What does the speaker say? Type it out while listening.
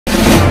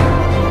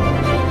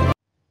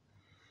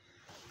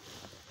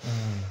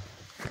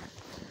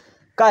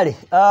Kale,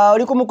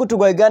 oli ku mukutu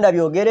gwa Uganda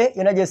byogere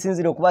yona gye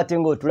sinzire okubate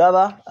ngo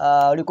tulaba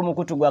oli ku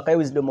mukutu gwa Kaye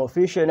Wisdom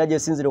Official yona gye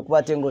sinzire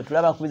okubate ngo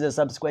tulaba kubiza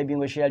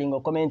subscribing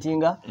sharing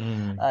commenting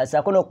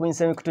sakono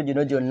kuinsa mikutu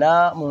gino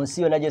gyonna mu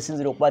nsi yona gye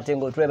sinzire okubate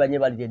ngo tulaba nye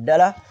bali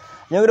ddala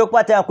nyongero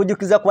kwata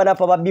kujukiza kwa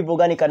napa ba bivo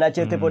organic na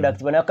chete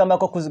product banakamba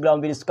ko kuzigula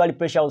mbiri sukali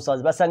pressure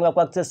houses basanga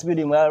kwa access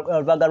building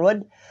Alvaga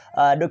Road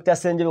Dr.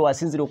 Senjebe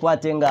wasinzire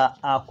okwatenga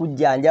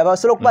akujjanja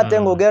basolo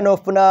okwatenga ogenda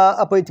ofuna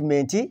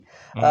appointment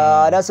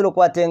nasolo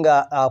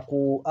okwatenga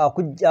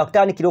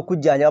akutandikira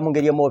okujjanja mu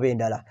ngeri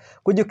emobendala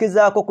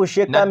kujukiza ko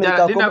kusheka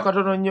America ko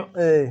nakatono nnyo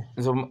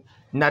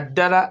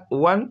naddala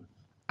 1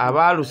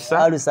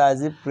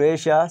 abalusazi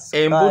pressure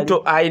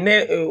embuto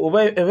aine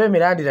ebe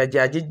mirandira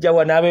jajijja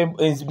wanabe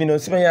bino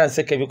simanya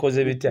nseke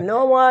bikoze bitya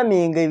no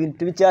mwami nge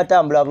bintu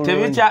bikyatambula bulungi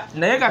tebicha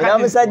naye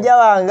kakati musajja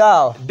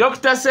wangao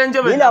Dr.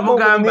 Senjebe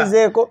namugamba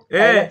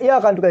iyo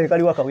akantu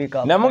kali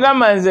wakawika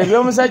namugamba nze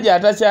byo musajja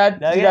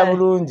atakyatira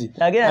bulungi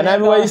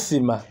anabi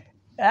waisima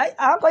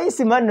ako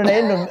isima ndo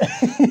naendo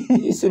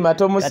isima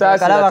to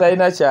musasi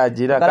ataina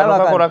kyajira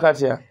kanokakola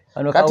katya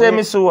kate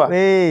emisuwa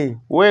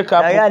wake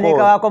up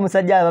yanika wako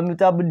musajja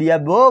bamutabudi ya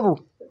bobu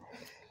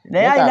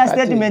naye ina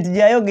statement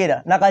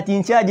gyayogera nakati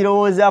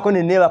nkyagirowoozaako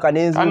neneba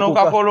kanenzuukuka ano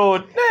kakolo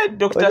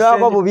Dr.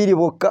 Senjebe bubiri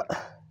bokka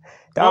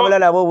tabula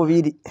nabo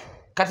bubiri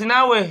kati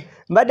nawe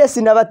mbadde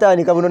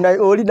sinabatandika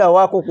buno oli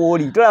nawako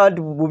kwoli tola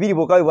abantu bubiri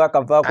bokka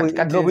bwakavaako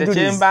kati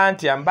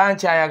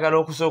mbanti ayagala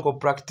okusooka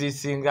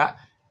practicinga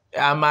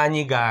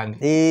amaanyi gange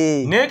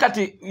naye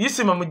kati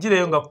yisima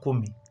mugireyo nga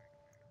 10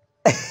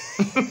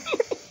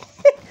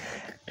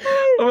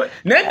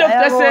 ne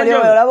Dr. Senjebe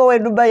olabo we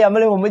Dubai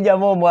amale mu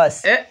mujjamu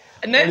omwasi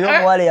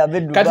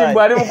kati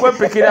bwali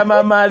mukwepekera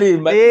mama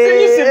Alimba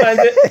yisima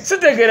nze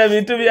sitegera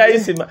bintu bya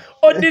yisima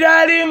odira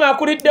Alimba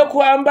akulidde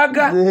ku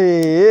ambaga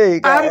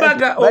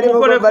ambaga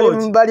omukole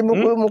coach bali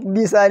mu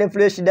bisane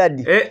fresh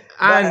daddy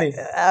ani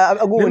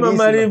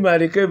mama Alimba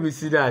alike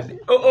bisirani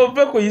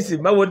ove ku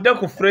yisima wodda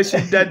ku fresh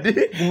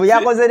daddy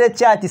muyakoze ne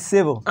chat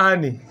sebo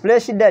ani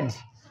fresh daddy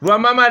lwa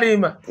mama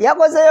Alimba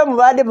yakozeyo mu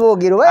bade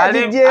bogero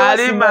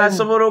Alimba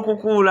asobola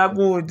okukuula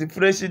good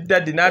fresh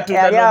daddy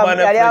natunda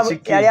n'omwana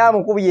fresh yali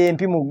amukubye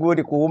empi mu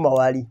good kuuma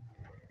wali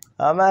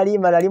mama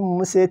Alimba nali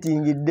mu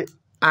settingidde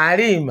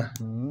Alimba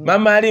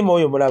mama Alimba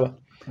oyo mulaba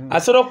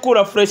asobola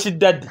okukuula fresh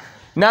daddy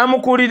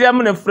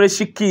n'amukuuliramu ne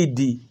fresh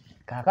kid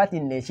kakati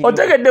neki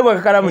otegedde bwe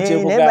kakala mu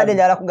kyebuganda naye mbadde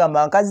njala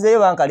kugamba nkazeyo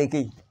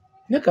bankaleke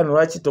ne kano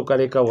lwaki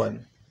tokaleka wano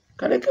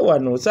kaleke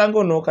wano osanga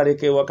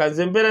onokaleke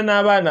wakanze mbere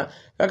n'abaana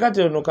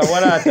kakati ono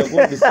kawala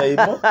atakundisa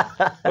ino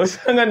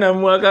osanga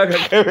namwaka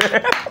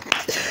kakebe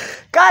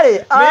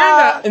kale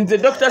nze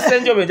Dr.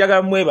 Senjebe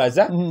njagala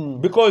mwebaza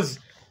because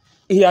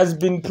he has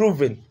been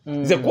proven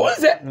nze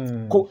kunze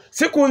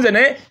sikunze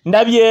naye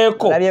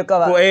ndabyeko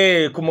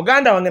ku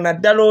muganda wange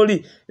naddala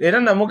oli era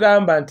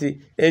namugamba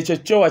nti ekyo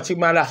kyo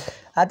wakimala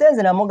ate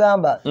nze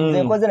namugamba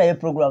nze nkoze naye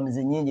programs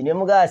nyingi ne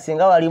mugamba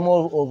singa walimu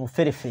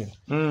obuferefere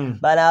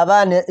bana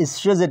abaana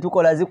isho ze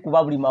tukola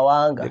zikuba buli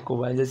mawanga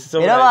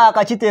era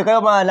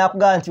bakakiteekayo baana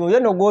nakugamba nti oyo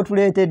no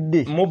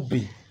gwotuleetedde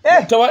mubbi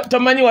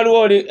tomanyi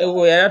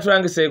waliwo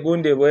yayatulangisa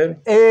egunde bwe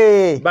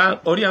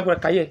oli yankola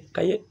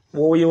kaye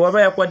oyo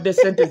waba yakwadde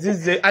sente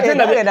zizze ate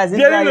nawe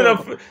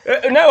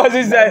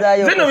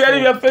wazizzayo zino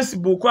byali bya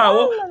Facebook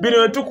awo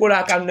bino tukola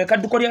akantu ne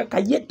kadukolya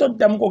kaye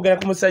toddamu kwogera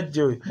ku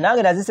musajja oyo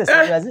nange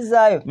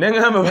nazizzayo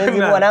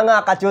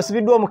nanga kati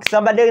osibiddwa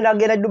omukisa mbadde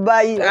nagenda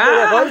Dubai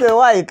koze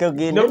waike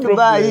genda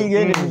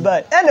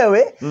Dubai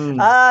anyway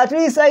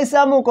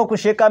tuyisaayisamuuko ku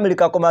Sheikh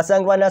America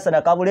komasangibwa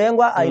Nasana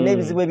Kabulengwa alina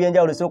ebizibu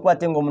ebyenjawulo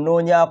sokubatenga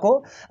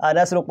omunoonyaako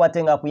nasobola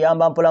okubatenga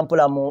akuyamba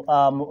mpolampola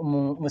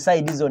mu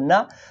saidi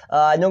zonna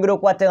nyongera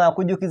okubatenga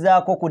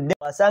kujukizaako kudde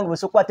asangi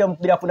busokwate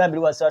mupira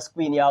kunambiri wa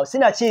screen yawo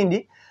sina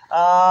kindi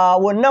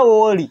wonna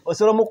woli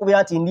osolo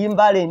mukubira nti ndi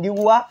mbale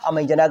ndiwa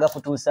amayinja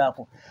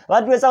nagafutuusaako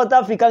abantu be South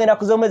Africa ngenda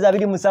kuzomeza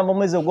 27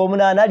 mwezi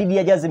ogw'omunaana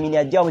Lydia Jasmine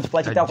ajja mu kifo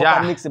kitako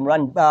ka mix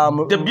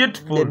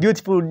the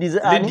beautiful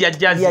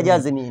Lydia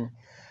Jasmine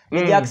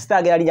ne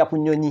Jackster galinya ku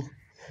nnyonyi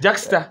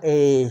Jackster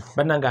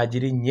bananga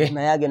agirinye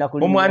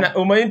omwana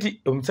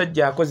omanti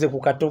omusajja akoze ku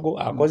katogo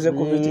akoze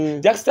ku biti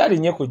Jackster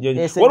alinye ku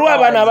nnyonyi olwa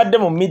abana abadde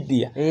mu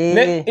media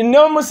ne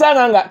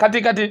omusanga nga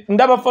kati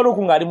ndaba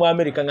Faruku nga ali mu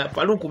America nga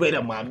Faruku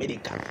beera mu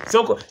America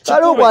soko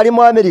Faruku ali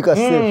mu America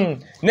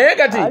naye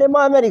kati ali mu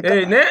America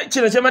ne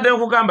kino kyemadde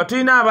okugamba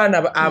tulina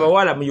abaana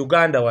abawala mu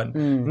Uganda wano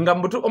nga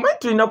omanti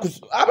tulina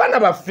abaana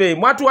baffe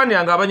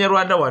mwatuwaniranga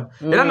Abanyarwanda wano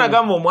era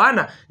nagamba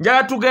omwana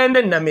njala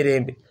tugende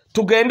Namirembe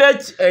tugende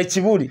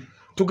Kibuli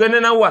tugende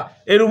nawa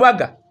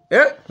erubaga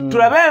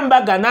tulabe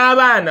embaga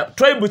n'abaana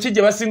tribe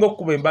kije basinga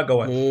okuba embaga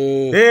wano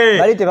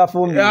bali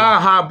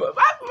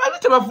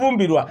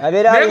tebafumbirwa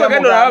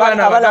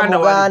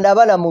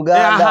abana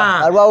muganda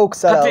alwawo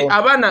okusalawo kati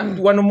abaana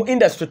wano mu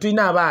industry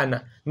tulina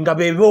abaana nga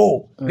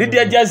bebo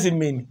Lydia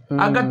Jasmine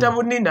agatta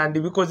bunina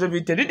ndibikoze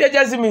bite Lydia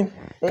Jasmine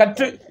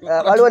kati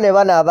waliwo ne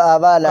bana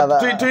abaana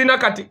tulina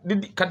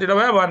kati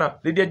laba abaana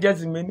Lydia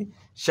Jasmine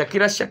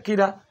Shakira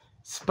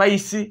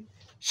Spice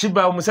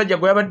shiba omusajja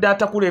gwe yabadde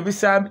atakula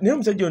ebisambi naye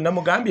omusajja yonna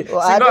mugambye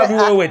singa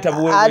buweeweta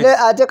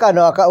buweeweta ate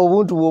kano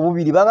obuntu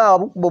obubiri banga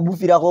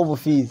bufirako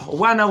obufiizi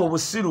obwana abo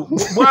busiru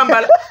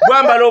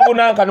bwambala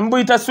obunanka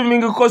mbuyita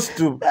swimming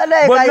costume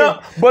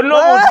bonna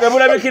obuntu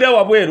bebulabikira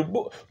wabweru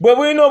bwe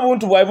bulina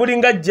obuntu bwawe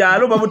bulinga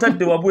jjaalo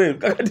babutadde wabweru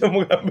kakati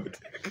omugamba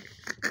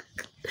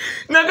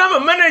nagamba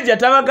manager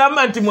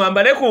tabagamba nti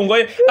mwambale ku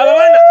ngoye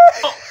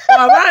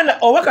abaana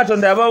oba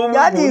katonda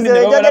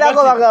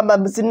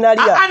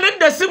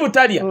yabaanedda si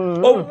butalya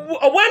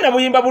obwana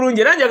buyimba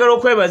bulungi era njagala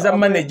okwebaza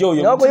manager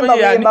oyo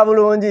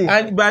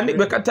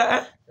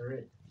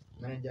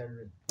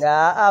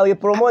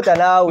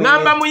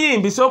namba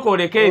muyimbi sooka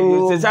oleke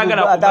ebyo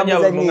sezagala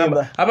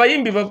kumanya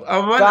abayimbi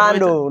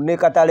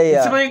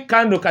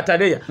kando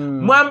kataleya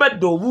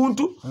mwambadde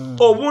obuntu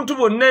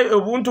bonna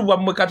obuntu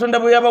bwammwe katonda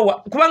bwe yabawa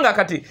kubanga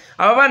kati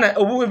abaana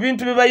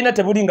ebintu bye balina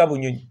tebulinga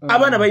bunyonyi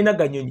abaana balina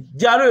ganyonyi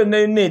jalo yonna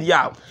yonna eri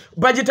awo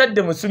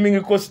bagitadde mu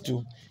swimming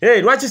costume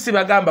lwaki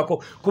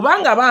sibagambako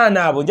kubanga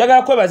abaana abo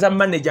njagala kwebaza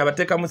manager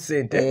abateekamu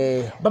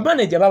ssente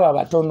bamanager baba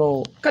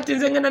batono kati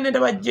nze ngenda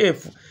nendaba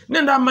Jeff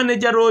nenda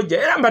manager Roger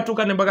era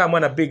mbatuuka ne mbaga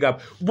mwana big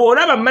up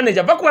bw'olaba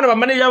manager bakubana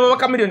bamanager abo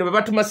bakamiliyoni bwe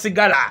batuma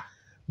sigala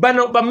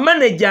bano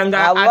bamanager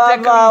nga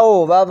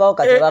bavaawo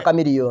kati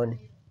bakamiliyoni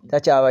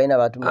takyabalina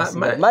batuma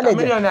sigala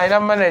miliyoni alina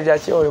manager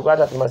ki oyo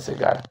kwata tuma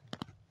sigala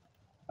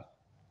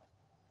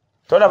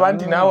tolaba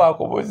nti naawe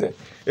akubuze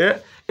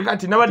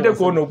kati nabadde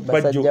kuono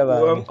bajjo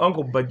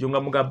onko bajjo nga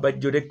muga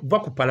bajjo va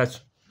ku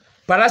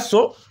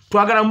palaso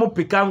twagala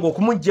mupika ngo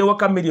okumujjewa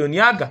kamiliyoni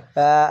aga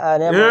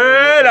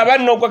laba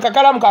nno kwa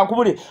kakalamu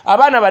kankubuli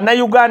abaana ba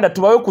Uganda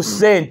tubawe ku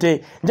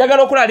ssente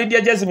njagala okulala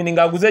Lydia Jasmine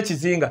ngaaguze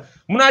ekizinga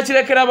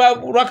munakirekera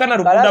lwakana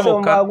lukunda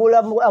bokka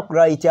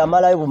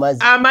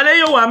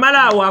amaleyo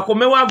wamalaawo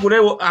akomewo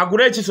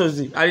agule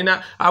ekisozi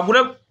alina agule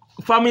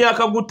faamu ya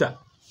Kaguta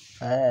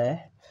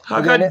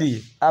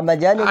hakadi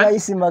amajani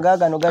gaisima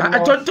gagano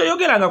gano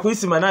toyogeranga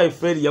kuyisima naye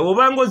feria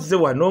wobanga ozze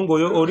wano ngo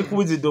oli ku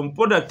wisdom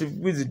productive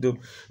wisdom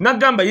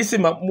nagamba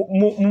yisima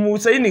mu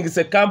signing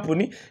se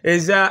company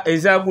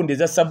eza gundi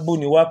eza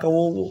sabuni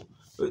wakawo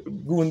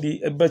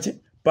gundi bachi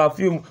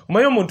perfume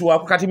omanyi omuntu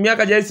wako kati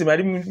myaka gyayisima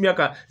ali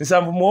myaka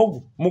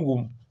 7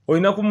 mugumu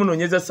olina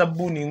kumunonyeza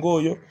sabuni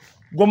ngoyo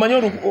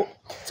gomanyo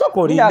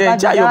soko linde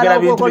kyayogera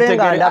bintu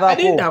bitegere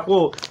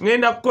alindako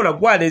ngenda kukola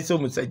gwaleese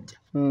omusajja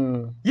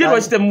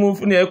yero kite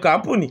mufune yo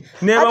kampuni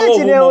neba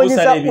wo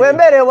musalebi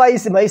wembere wa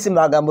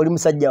isima agamba oli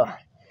musajja wa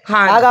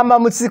agamba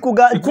musiku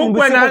ga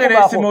kubwe nale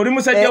isima oli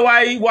musajja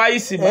wa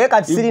isima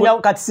kati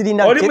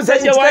sirina oli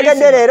musajja wa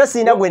isima lero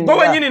sina gwenda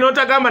bo nyini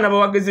notagamba nabo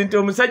bagezi nti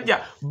omusajja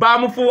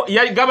bamufu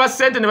gaba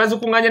sente ne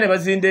bazikunganya ne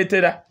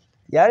bazindetera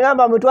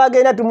yagamba mtu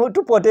agenda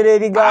tupotera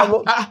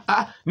ebigambo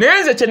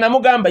nenze kye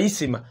namugamba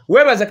isima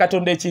webaza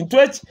katonda ekintu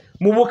eki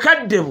mu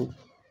bukaddebu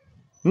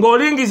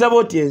ng'olingiza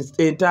boti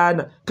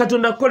entaana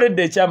katonda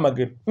kukoledde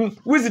ekyamagero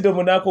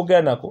wisdom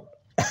nakoganako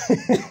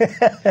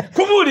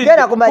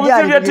kubulidde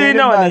kubulidde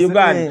tulina wano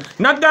Uganda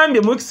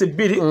nagambye mu weeks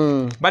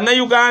 2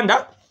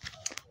 banna-Uganda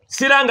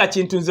siranga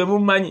kintu nze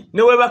mumanyi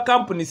ne weba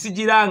company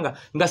sijiranga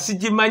nga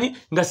sijimanyi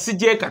nga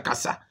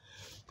sigyekakasa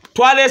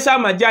twaleesa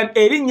amajani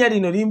erinnya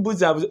lino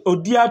limbuza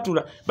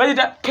odyatula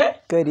balita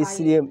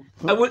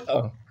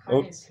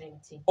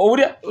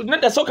owulya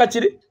nadda soka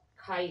kiri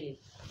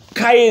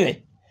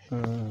Kaye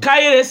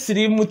Kaye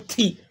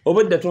sirimuti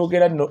obodda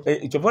twogera nno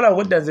ekyovola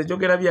obodda nze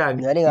njogera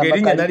byange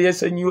ng'erinnya nali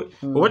esonyiwe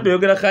obodda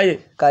oyogera Kaye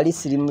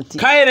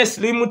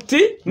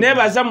sirimuti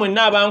nebaza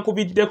mwenna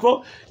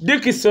abankubiddeko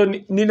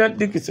Dickson nina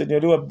Dickson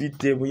oli wa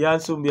BTM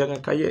yansumbya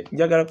Kaye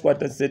njagala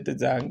kukwata ssente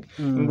zange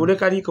ngule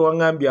kaliiko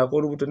waŋŋambye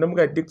ak'olubuto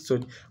namuga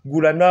Dickson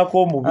gula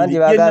naako omubiri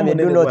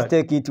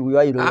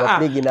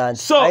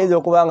ayinza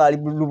okubanga ali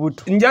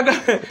lubuto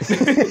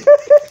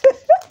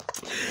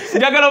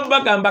njagala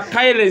okubagamba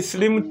Kaye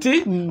Slim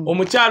Tea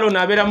omukyalo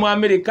n'abeera mu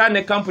America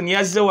ne company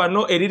yazze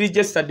wano eri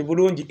registered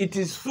bulungi it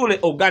is fully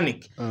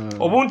organic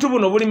obuntu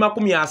buno buli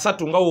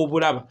 30 nga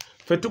wobulaba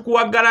ffe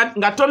tukuwagala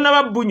nga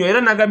tonnaba bunyo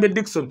era nagambye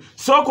Dickson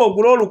sooka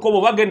ogula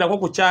olukobo bagendako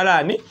ku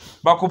kyalaani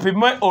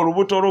bakupime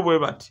olubuto olwo bwe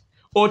bati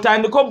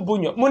otandika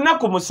obbunyo mu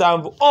nnaku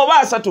 7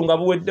 oba 3 nga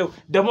buweddewo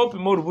ddemu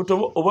opima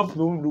olubuto oba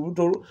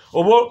olubuto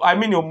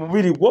oba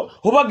omubiri gwo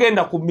oba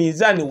genda ku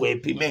miizaani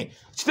weepime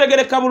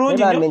kitegereka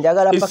bulungi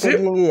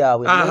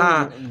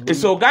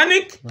it's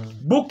organic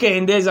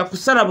bukendeeza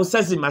kusala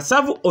busazi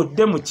masavu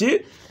odde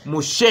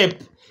mu shape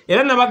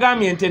era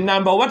nabagambye nti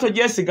enamba oba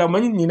togyesiga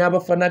manyi nina aba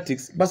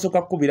fanatics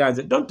basooka kukubira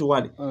nze don't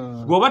worry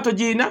gwoba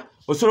togiina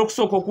osobola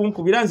okusooka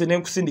okunkubira nze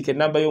nenkusindika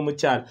enamba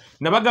y'omukyala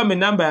nabagamba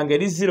enamba yange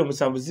eri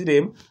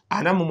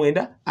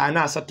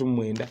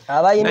 070449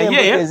 abayina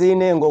embuto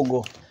ezirina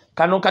engogo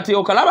kano kati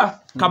okalaba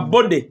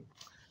kabode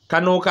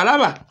kano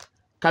okalaba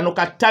kano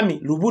katami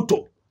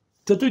lubuto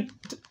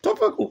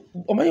tofa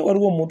omanyi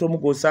waliwo omuntu omu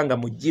gw'osanga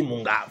mu jimu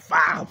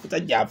ng'afa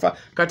futajja afa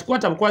kati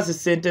kwata bukwasi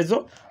ssente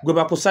zo gwe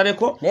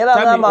bakusaleko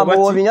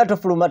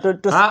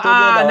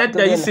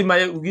nedda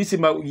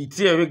yisima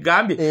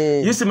yitiyebegambye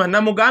yisima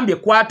namugambye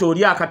kwata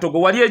oli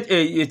akatogo wali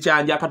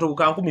ekyanja akatogo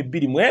ka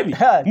 2,000 mu ebi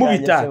mu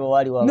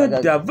bitaano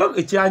nedda va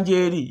ekyanja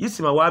eri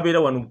yisima wabeera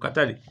wano mu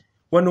katale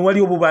wano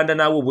wali obubanda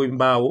naawe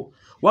obwembaawo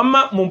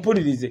wamma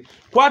mumpulirize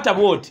kwata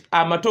bwoti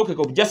amatooke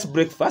ko just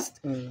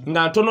breakfast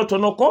nga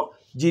ntonotonoko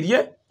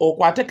girye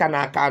okwate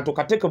kana akantu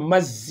kateke mu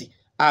mazzi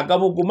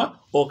agabuguma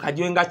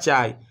okajwenga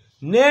chai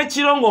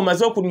n'ekiro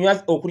ng'omaze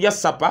okulya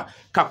sapa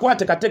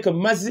kakwate kateke mu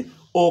mazzi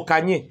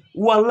okanye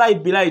wallahi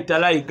bilahi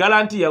talahi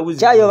garanti ya wuzi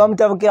chai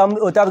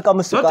otabika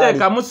mu sukali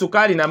toteka mu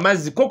sukali na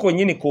mazzi koko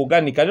nyini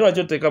kuoganika lero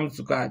acho teka mu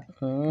sukali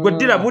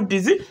godira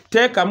buddizi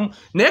teka mu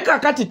naye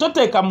kakati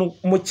toteka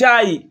mu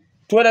chai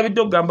twera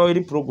biddo gamba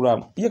eri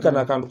program ye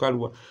kana akantu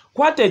kaluwa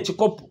kwate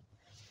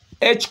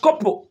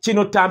ekikopo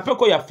kino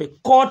tampeko yaffe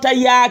kota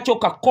yakyo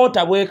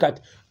kakota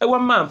bwekati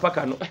wamma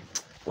mpakano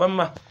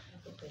wamma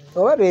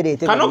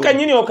obaberete kano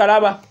kenyini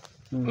okalaba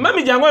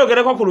mami jangu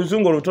yogereko ku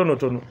luzungu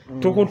olutonotono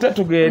tukute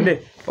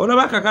tugende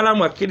olaba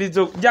kakalamu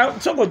akkirizo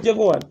soko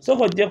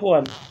jeko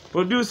wano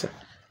producer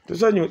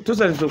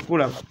tusanyusa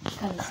okulaba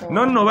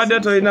nonno obadde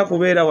tolina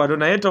kubeera wano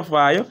naye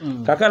tofaayo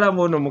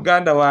kakalamu ono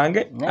muganda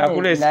wange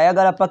akulesa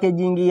nayagala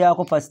packaging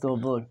yako first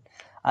of all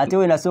ate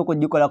we nasoko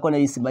jikolako na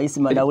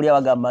isima nawulya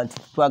bagamba nti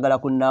twagala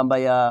ku namba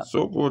ya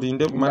soko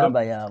olinde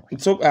namba yawe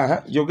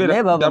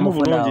yogera damu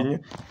bulungi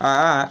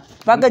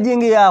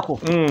packaging yako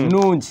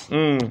nungi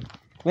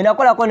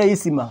wenakolako ne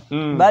isima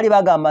bali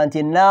bagamba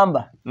nti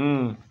namba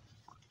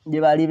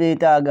gye bali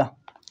beetaaga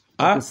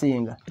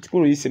kusinga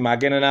ekikulu isima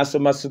agenda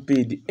n'asoma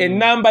speed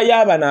enamba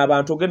y'abana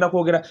abantu ogenda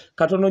kwogera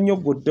katono nnyo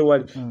godde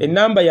wali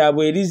enamba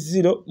yaabwe eri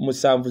 0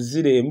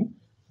 7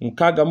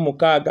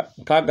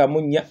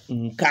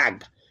 6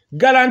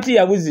 garanti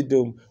ya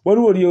wisdom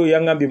waliwo oliyo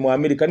yangambye mu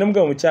America ne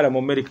mugabo mukyala mu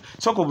America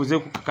soko buze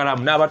ku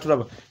kakalamu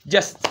n'abatulaba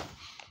just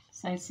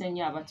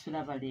Sansenya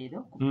abatulaba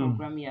leero ku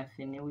program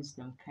yaffe ne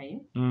Wisdom Kaye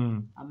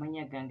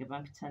amanya gange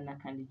bampitana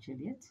kandi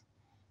Juliet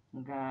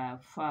nga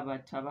fa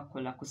abantu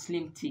abakola ku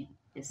slim tea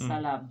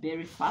esala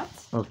berry fat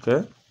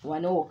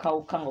wano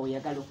okawuka nga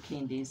oyagala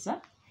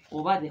okukendeeza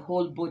oba the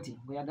whole body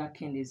oyagala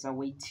kukendeeza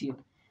weight yo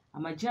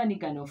amajani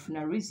gano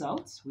ofuna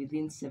results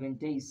within 7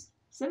 days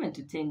 7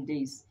 to 10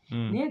 days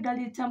naye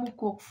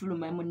galeetamuko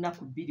okufuluma mu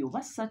nnaku 2 oba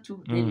 3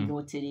 then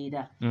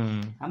n'otereera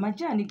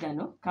amajani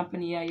gano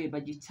kampani yayo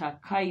ebagita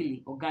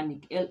Kaye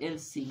Organic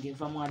LLC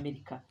ng'eva mu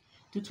America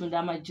tutunda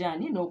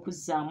amajani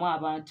n'okuzzaamu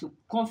abantu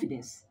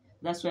confidence.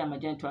 That's why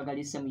amajani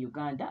twagalise mu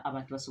Uganda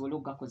abantu basobole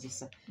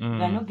okugakozesa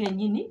gano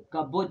gennyini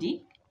ga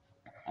body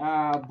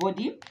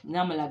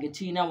namalaga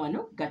tuyina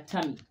wano ga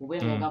tummy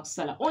obwenga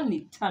gakusala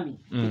only tummy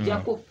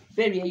ejjako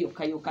berry eyo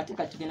kayoka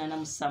tekatugenda na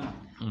musama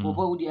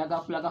oba uli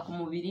agakulaga ku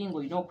mubiri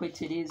ng'olina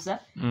okwetereeza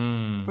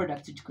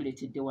product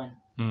tukuleetedde wano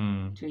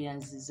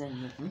tweyanziza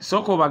nnyo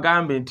soko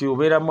bagambe nti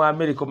obeera mu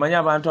America omanye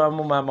abantu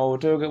abamu maama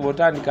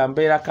wotandika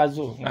mbeera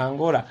kazo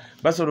Angola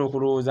basobola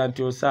okulowooza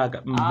nti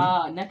osaaga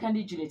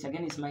Nakandi Juliet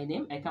again is my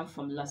name. I come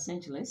from Los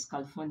Angeles,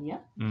 California.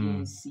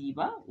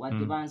 Yensiba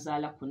wadde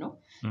banzaala kuno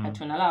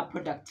katonala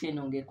product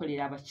eno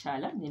ng'ekolera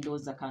abakyala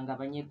nendowooza kanga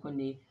abanyeko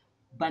ne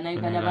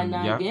bannayuganda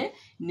bannange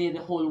ne the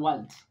whole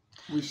world.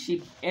 We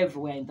ship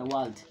everywhere in the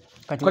world.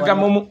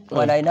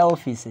 When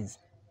offices?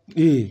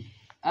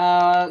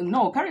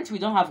 No, currently we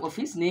don't have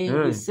office.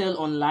 We sell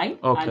online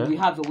and we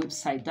have a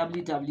website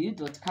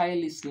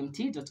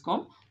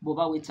www.kayelislimtea.com.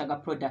 Boba we tag a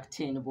product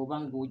in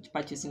Boba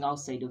purchasing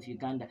outside of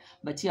Uganda.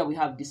 But here we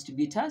have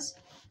distributors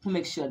who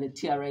make sure the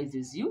tea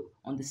arises you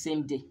on the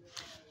same day.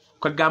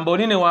 Kagamba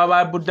onine waba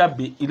Abu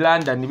Dhabi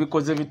London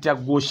nibikoze bitya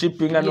go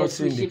shipping and yes,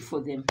 we ship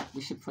for them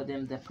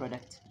the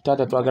product.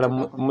 Tata twagala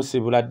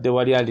musibuladde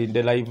wali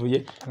alinde live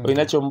ye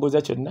olina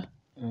kyombuuza kyonna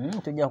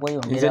tujja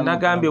kweyongera nze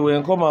nagambye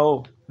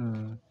wenkomawo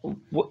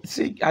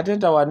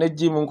atenta wane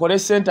jimu nkole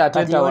center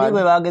atenta wane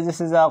bwe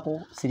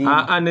bagezesezaako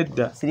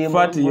nedda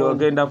fati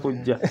yogenda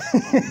kujja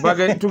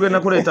tugenda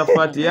kuleeta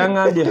fati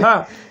yangambye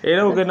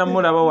era ogenda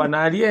mulaba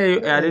wana ali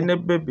eyo ali ne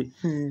baby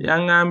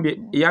yangambye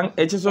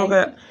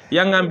ekisooka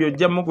yangambye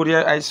ojja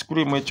mukulya ice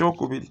cream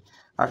ekyokubiri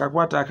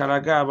akakwata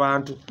akalaga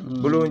abantu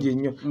bulungi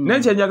nnyo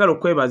nenche njagala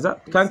okwebaza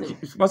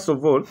first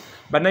of all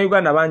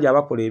bannayuganda bangi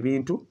abakola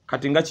ebintu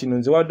kati nga kino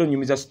nze wadde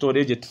onyumiza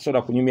storage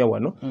tusobola kunyumya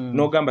wano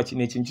n'ogamba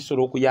kino ekintu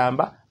kisobola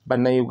okuyamba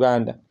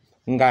bannayuganda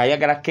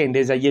ng'ayagala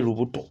kendeeza ye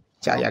lubuto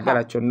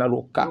kyayagala kyonna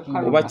lwokka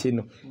oba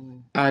kino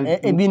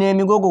bino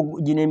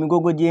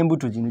emigogo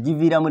gy'embuto gino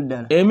giviiramu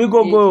ddala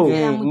emigogo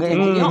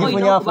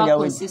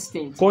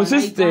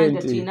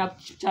consistent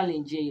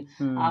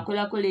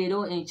akolako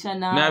leero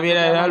enkyana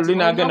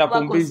linagenda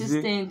ku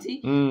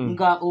mbizi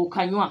nga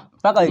okanywa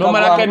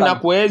nomalako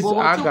ennaku ezo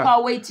otuuka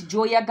weight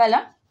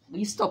gy'oyagala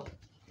you stop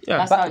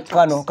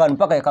kano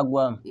paka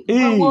ekagwamu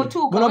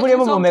buno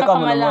bulimu bumeka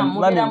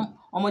muno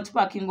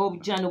omutupakinga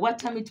obujani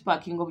obwattami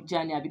tupakinga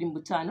obujani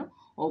 25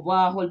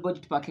 oba whole body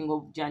packing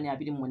obujani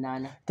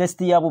 28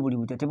 test yabo buli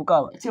buto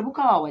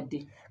tebukawa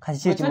wadde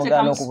kati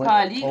kimugano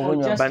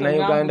okubunywa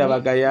bannayuganda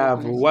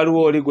bagayavu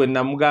waliwo oli gwe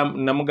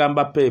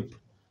namugamba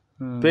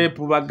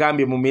pepu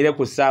bagambye mumire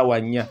ku ssaawa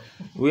 4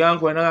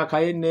 uyankwena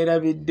Kaye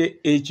neerabidde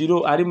ekiro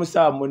ali mu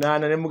ssaawa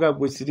 8 ne muga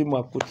gwe sirimu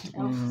akuti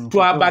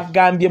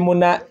twabagambye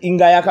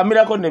nga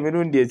yakamirako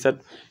n'emirundi 3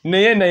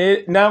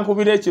 naye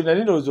nankubira ekiro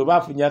nali ndowooza oba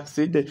afunye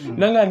accident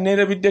nanga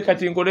neerabidde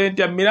kati nkole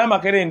ntya mmira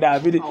amakerenda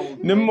 2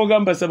 ne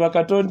mugamba saba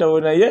Katonda wo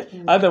naye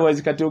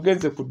otherwise kati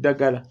ogenze ku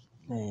ddagala.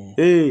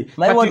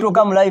 Mai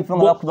watuka mu life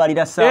nga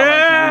kubalira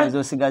sawa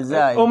ezo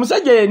sigazaayo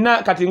omusajja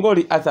yenna kati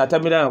ngoli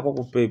atamira ko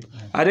ku pepa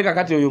ate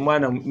kakati oyo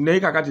mwana naye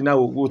kakati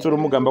nawe usoro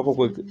mugamba ko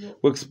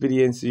ku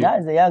experience yo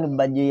yaze yange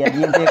baje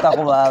yalienteka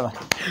ko baba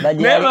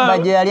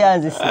baje yali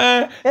anzisi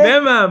ne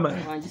mama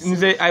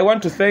nze I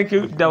want to thank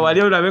you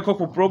dawali olabeko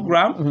ku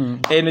program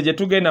eno je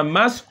tugenda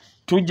mass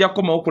tujja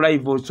koma oku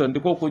live so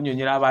ndiko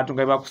kunyonyera abantu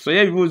nga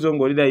bakusoya ebibuzo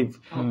ngoli live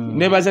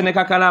nebaza ne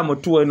kakalaamu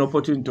tuwe no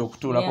opportunity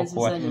okutula ko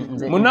kwa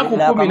munaku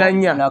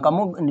 14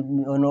 nakamu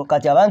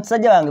kati abantu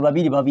sajja bange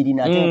babiri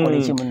nate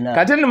nkole ki munna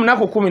kati ne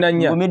munaku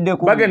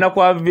 14 bagenda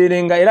kwa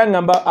virenga era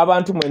ngamba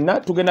abantu mwenna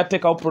tugenda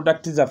take out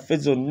product za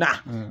fezonna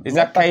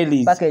eza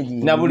Kaye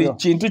na buli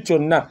kintu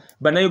kyonna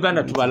bana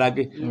Uganda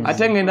tubalage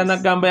ate ngenda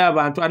nagamba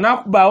y'abantu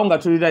anakubaawo nga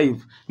tuli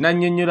live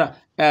nanyonyora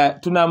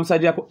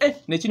tunamusajjako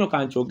ne kino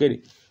kankyogere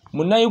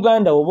Muna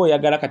Uganda obo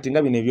yagala kati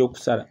nga bino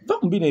ebyokusala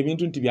bino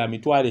ebintu nti bya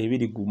mitwalo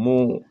 2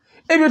 gumu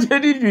ebyo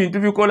tedi bintu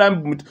bikola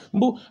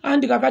mbu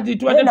andi kakati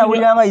twate na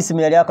ulanga isimu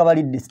yali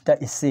akabalidde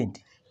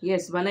sente.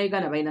 Yes, bana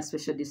Uganda bayina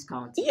special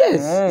discount.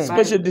 Yes,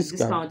 special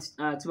discount.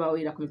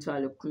 Tubawira ku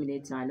mitwalo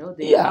 15.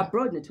 They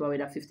abroad ne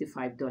tubawira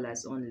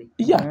 $55 only.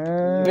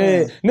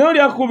 Ne oli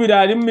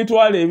akubira ali mu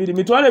mitwalo 2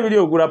 mitwalo 2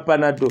 ogula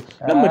panado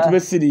namwe tube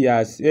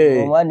serious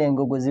omwana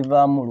engogo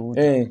zivaamu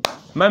luuto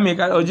mami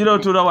ojira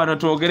otula wano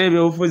twogere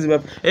ebyobufuzi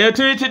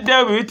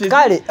tuyitidde biyitidde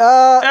kale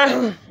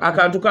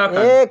akantu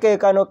kaka ke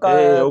kano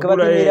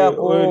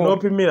kabapimirako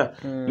nopimira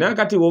naye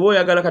kati woba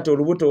oyagala kati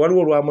olubuto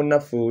waliwo lwa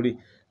munnafuuli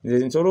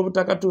nze nsobola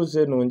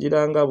obutakatuuse eno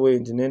njiranga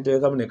bwenti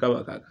nenteekamu ne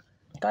kabakaka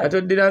kati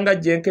oddiranga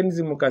Jenkins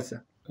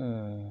Mukasa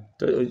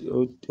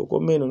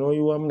okoma eno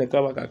n'oyiwamu ne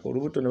kabakaka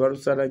olubuto ne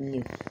balusala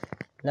nnyo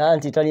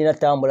nanti talina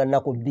tambula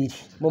nnaku 2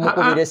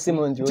 mumukubira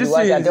essimu nti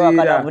ate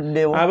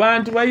wakanavuddewo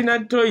abantu balina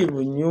toyi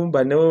mu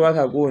nnyumba newe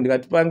bakagundi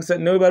katupangisa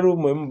newe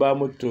baluumu emu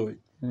baamu toyi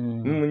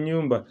mu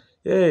nnyumba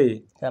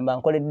samba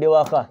nkoledde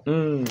waka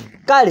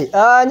kale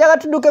njaga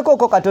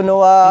tuddukeko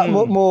katono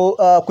mu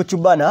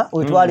kuchubana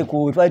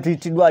twali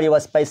tuyitiddwa ali wa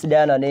Spice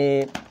Diana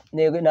ne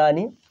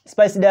nani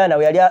Spice Diana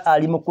we yali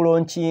ali mu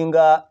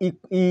kulauncinga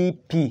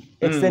EP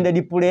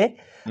extended play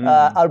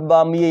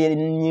album ye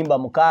nyimba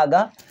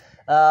 6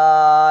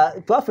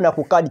 twafuna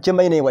ku kadi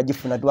chema ine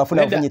wajifuna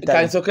twafuna kunyita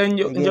kansoke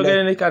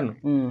njogere ne kano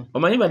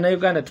omanyi bana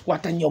Uganda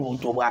tukwata nnyo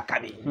obuntu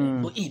obwakabe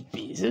bu EP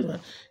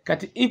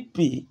kati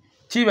EP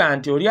kiba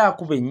nti oli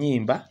akuba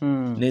ennyimba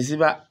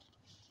neziba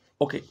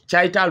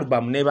kyaita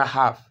album neba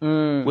half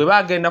bwe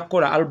bagenda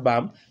kukola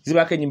album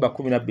zibako ennyimba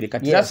 12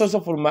 kati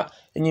nasoso fuluma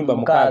ennyimba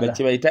 6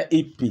 kibayita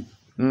EP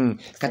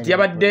kati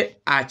yabadde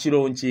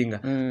akironkinga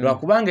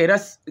lwakubanga era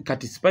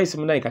kati Spice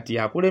munaye kati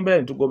yakulembera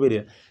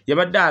nitugoberera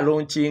yabadde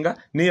alonkinga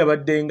naye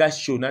yabadde nga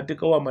show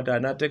n'ateekawo amata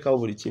n'ateekawo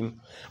buli kimu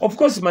of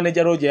course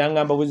manager Roger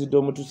yangamba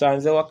Wisdom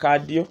tusanze wa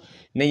kadio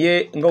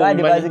naye nga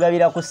kadi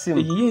bazigabira ku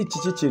simu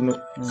kiki kino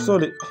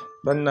sorry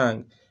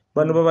bannange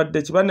bano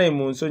babadde kibanaye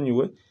mu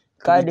nsonyiwe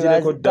kadi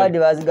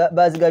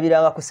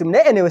bazigabiranga ku simu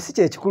naye enewe si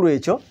kyekikulu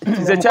ekyo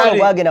nze kyali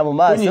gwagenda mu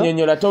maaso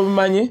kunyinyonyola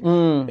tobimanyi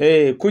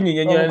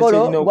kunyinyonyola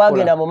nsekino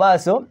gwagenda mu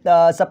maaso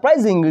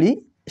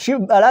surprisingly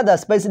rather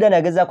Spice Diana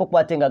yagezaako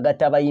kubatenga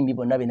gatta abayimbi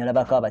bonna be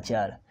nalabako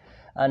abakyala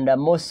and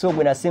moso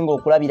gwe nasinga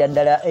okulabira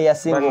ddala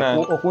eyasinga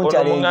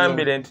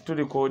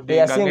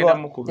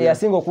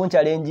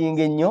okunchallenging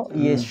ennyo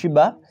ye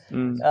Shiba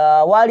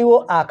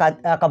waliwo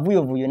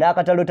akavuyovuyo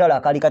n'akatalotalo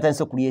akali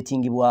katandise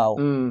okuliyetingibwawo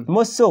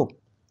moso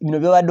bino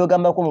byabadde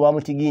ogambako mu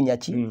bamutiginya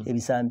ki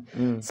ebisambi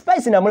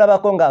Spice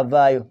namulabako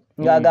ng'avaayo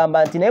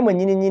ng'agamba nti naye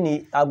mwennyini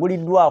nnyini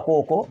aguliddwako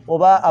okwo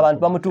oba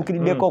abantu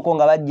bamutuukiriddeko okwo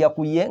nga bajja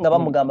ku ye nga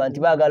bamugamba nti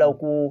baagala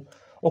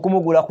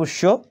okumugula ku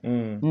show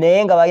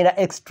naye nga balina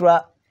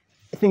extra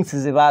things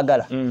ze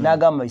baagala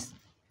n'agamba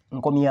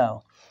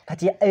nkomyawo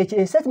kati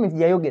statement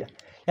yayogera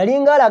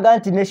yalinga alaga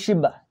nti ne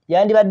Shiba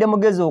yandibadde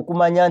mugezi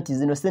okumanya nti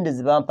zino sente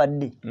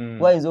zibampadde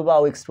wayinza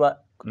obaawo extra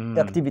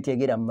activity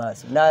egera mu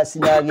maaso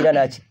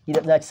nasinagira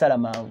nakisala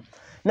mangu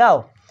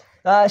now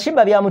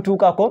Shiba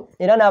byamutuukako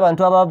era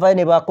n'abantu abavayo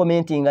ne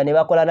bakomentinga ne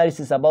bakola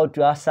analysis about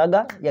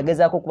asaga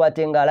yagezaako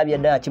kubatenga alabya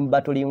ddala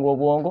kimubatolinga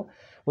obwongo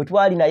bwe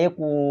twali naye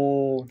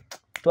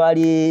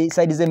twali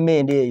side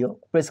z'emmende eyo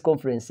press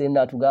conference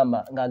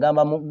n'atugamba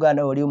ng'agamba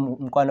muganda oli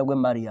mukwano gwe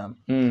Mariam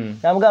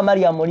n'amugamba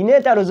Mariam olina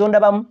entalo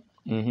zondabamu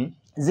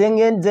ze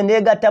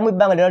ndeegattamu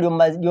ebbanga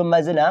lyonna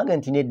lyommaze nange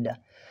nti nedda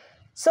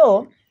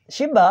so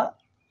Shiba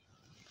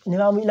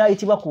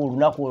n'ayitibwa ku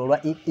lunaku olwo lwa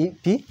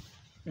EP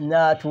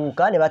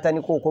n'atuuka ne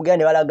batandika okwogera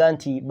ne balaga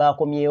nti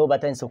bakomyewo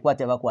batandise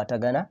okukwata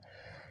bakwatagana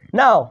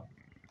Now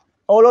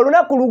olwo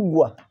lunaku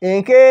luggwa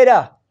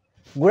enkeera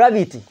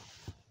Gravity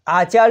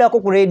akyalako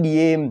ku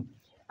radio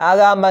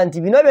agamba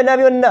nti bino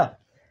byonna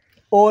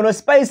ono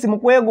Spice mu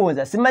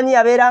kwegonza simanyi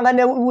yabeeranga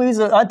ne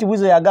Wizo anti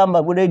Wizo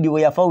yagamba ku radio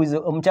yafa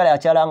Wizo omukyala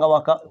yakyalanga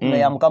waka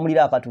ya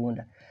mukamulira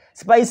akatunda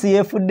Spice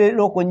yefudde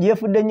loko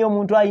yefudde nnyo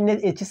omuntu ayine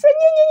ekisenye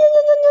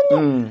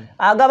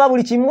agaba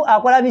buli kimu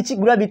akola biki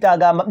Gravity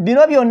agamba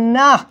bino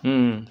byonna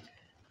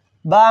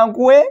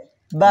bankwe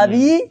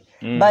babi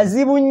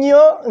bazibu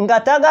nnyo nga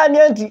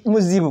tagambye nti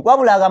muzibu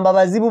wabula agamba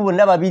bazibu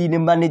bonna babiri ne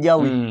manager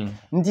we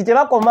nti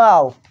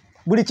tebakomaawo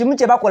buli kimu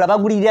kye bakola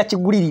bagulirira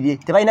kigulirire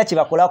tebalina kye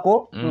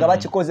bakolako nga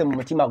bakikoze mu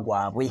mutima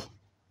gwabwe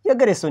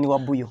Yegeresoni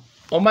Wabuyo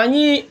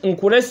omanyi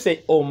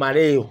nkulese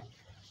omaleyo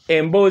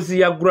emboozi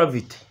ya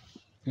Gravity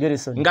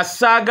Geresoni nga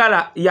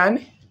saagala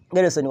yani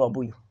Geresoni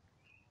Wabuyo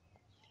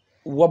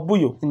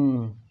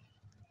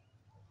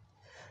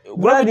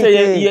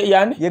Gravity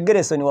yani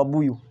Yegeresoni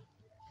Wabuyo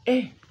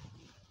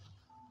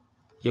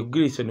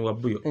Yegeresoni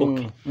Wabuyo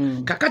okay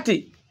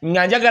kakati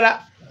njagala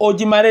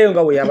ogimaleyo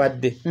nga we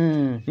yabadde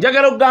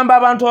njagala okugamba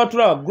abantu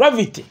abatulaba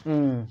Gravity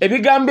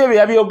ebigambo ebyo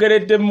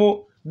yabyogeredde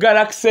mu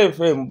Galaxy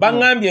FM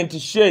bangambye nti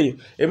sheyo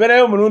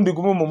ebeerayo omulundi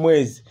gumu mu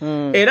mwezi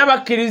era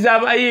bakkiriza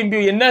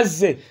abayimbi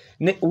yenazze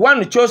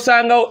wano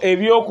kyosangawo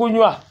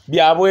ebyokunywa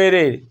bya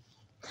bwereere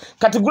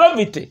kati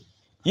Gravity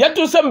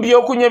yatuuse mu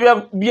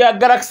byokunywa bya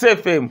Galaxy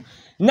FM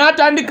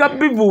n'atandika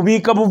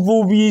bivuubiika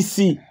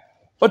buvuubiisi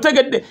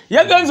otegedde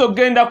yagenza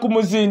okugenda ku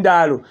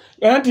muzindaalo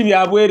anti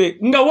bya bwereere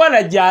nga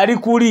wala gyali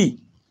kuli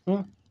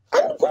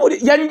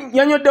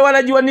yanyodde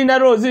walagi wa Nina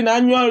Rose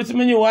n'anywa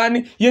simenyi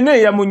wani yenna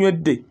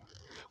yamunywedde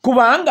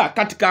kubanga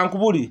kati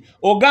kankubulire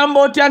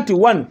ogamba otya nti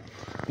one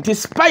nti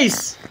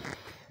Spice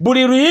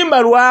buli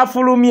luyimba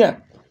lwafulumya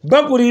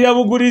bagulira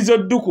bugulizo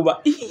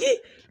ddukuba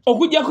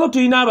okujjako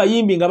tulina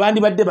abayimbi nga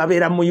bandi badde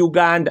babeera mu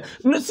Uganda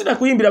sina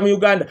kuyimbira mu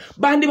Uganda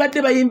bandi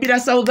badde bayimbira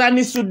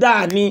Southern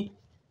Sudan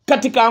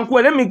kati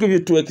kankuwe let me give you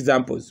two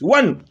examples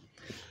one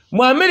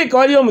mu America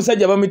waliyo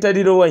omusajja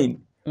bamutaliro wine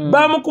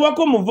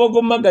bamukubako mu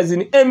Vogue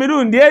magazine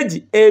emirundi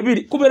egi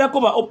ebiri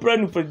kubeerako ba Oprah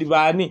Winfrey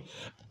baani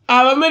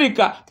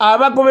America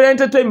abagobera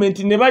entertainment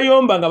ne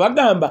bayomba nga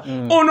bagamba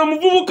ono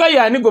muvubuka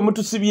yani gwe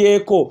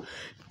mutusibyeko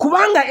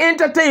kubanga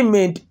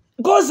entertainment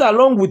goes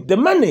along with the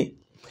money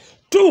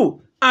two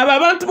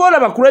abantu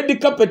bolaba ku red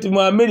carpet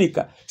mu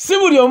America si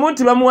buli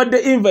omuntu bamuwadde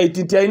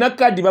invite nti alina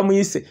kadi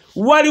bamuyise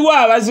waliwo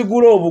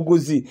abazigula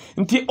obuguzi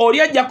nti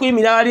oli ajja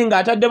kuyimira wali nga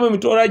ataddemu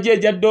emitoola gye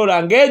egya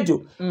 $1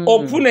 ng'egyo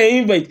okufuna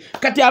invite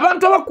kati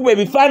abantu abakuba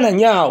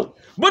ebifaananyi awo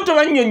bo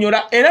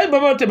tebannyonnyola era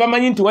baba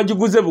tebamanyi nti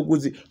wagiguze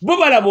buguzi bo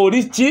balaba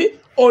oli ki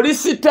oli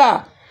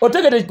sita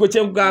otegedde kiko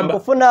kye nkugamba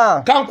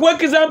kankuwa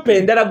example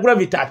endala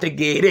Gravity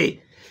ategeere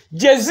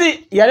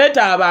Jezi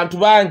yaleta abantu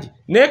bangi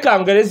naye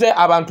kangereze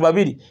abantu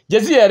babiri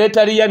Jezi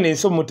yaleta liya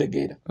nenso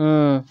mutegeera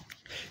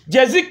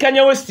Jezi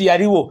Kanye West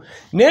yaliwo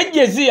naye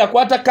Jezi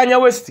yakwata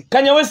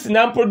Kanye West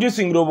na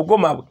producing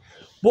obugoma bwe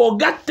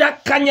bogatta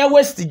Kanye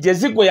West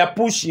Jezi gwe ya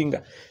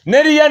pushinga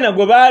ne Rihanna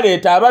gwe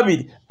baleeta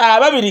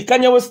ababiri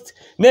Kanye West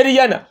ne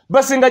Rihanna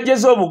basinga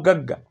Jezi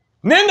obugagga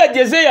nenga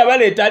Jezi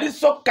yabaleeta ali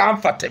so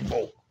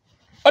comfortable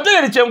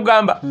otegere kye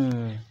mugamba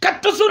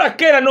katosura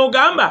kera no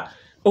gamba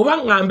oba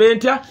ngambe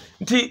ntya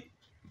nti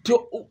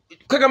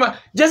kagama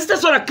Jezi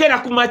tasora kera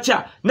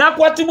kumacha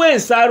nakwatibwa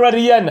ensaalwa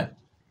Rihanna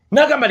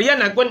nagamba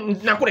Rihanna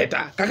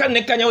nakuleta kakati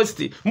ne Kanye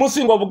West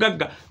musingo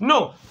obugagga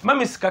no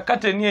mami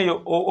sikakate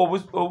niyo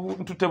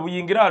ntute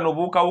buyingira no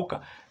bukawuka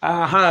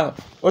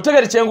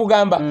otegere kye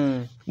nkugamba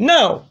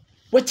now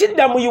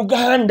wekidda mu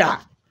Uganda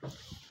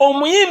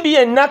omuyimbi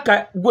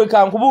yenaka gwe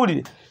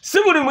kankubulire si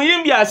buli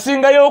muyimbi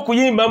asingayo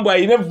okuyimba mbu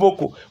ayina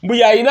voko mbu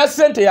yayina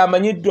sente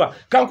yamanyiddwa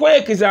kankuwa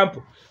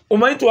example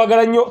omanyi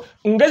tuwagala nnyo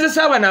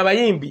ngezesa abana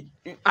abayimbi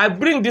I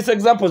bring these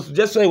examples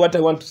just say what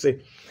I want to say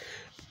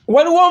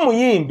waliwo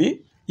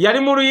omuyimbi yali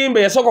mu luyimba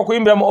yasooka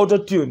kuyimbira mu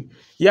autotune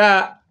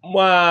ya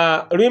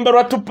luyimba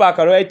lwa Tupac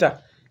lwayita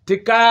ti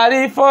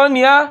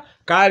California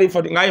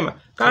ngayima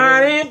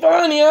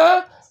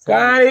California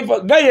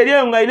gaye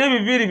eriyo ngayina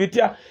ebiviri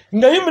bitya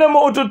ngayimbira mu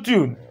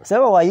autotune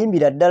saba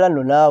wayimbira ddala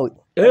no naawe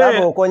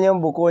Labo okonye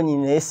mbukonyi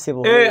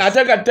nesebo.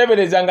 Ate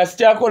katebereza nga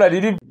sikyakola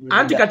liri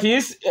anti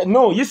kati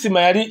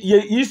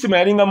yisima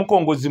yali nga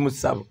mukongozi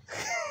musabo.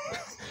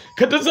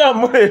 Katoza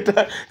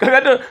muleta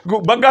kakato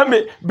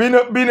bagambe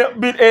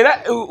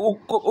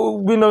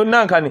bino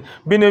nankani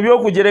bino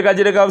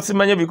byokujereka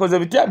simanye bikoze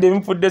bityade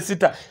mfudde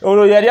sita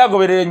olwo yali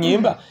agoberere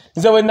nyimba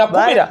nze we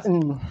nakubira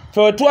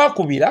fe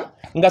twakubira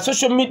nga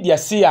social media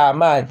si ya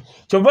amaanyi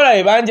kyobola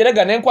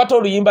ebanjerega nenkwata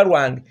oluyimba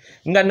lwange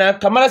nga na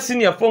Kamala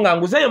senior fonga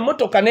nguzayo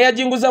motoka ne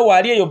yajinguza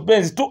wali eyo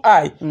Benz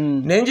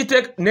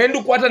 2i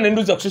nendukwata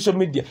nenduza ku social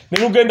media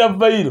nenugenda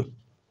viral.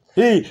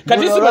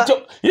 Kati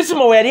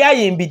yisima we yali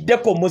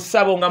ayimbiddeko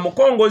musabo nga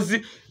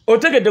mukongozi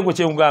otegedde ku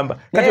kyengamba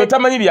kati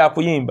otamanyi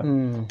byakuyimba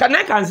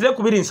kanaye kanzire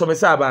kubiri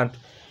nsomesa abantu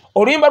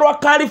oluyimba lwa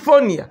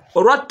California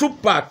olwa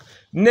Tupac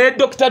ne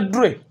Dr.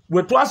 Dre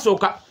bwe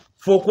twasooka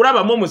fe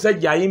okulabamu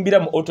omusajja ayimbira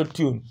mu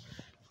autotune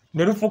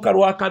ne lufuuka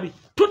lwakabi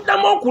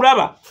tuddamu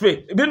okulaba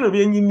ffe bino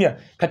byenyimya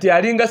kati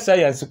alinga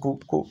science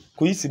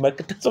kuyisima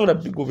tasobola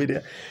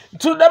bigoberera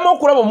tuddamu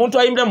okulaba omuntu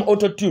ayimbira mu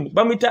autotune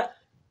bamwita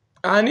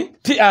ani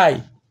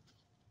TI.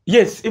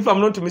 Yes, if I'm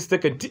not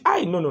mistaken,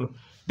 TI. No.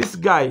 This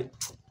guy.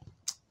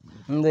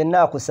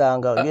 Ndenna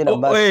kusanga genda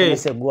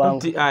basese gwangu.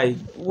 TI.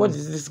 What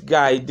is this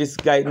guy? This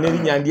guy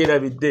nerinyandiera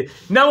bidde.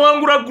 Na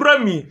wangura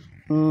Grammy.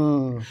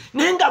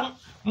 Nenga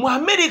mu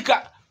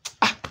America.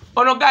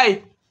 Ono guy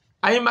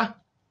ayima.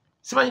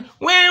 Simanyi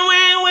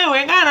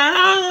we ngana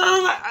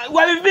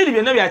wabibiri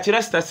bye nabya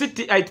kirasta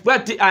city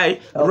TI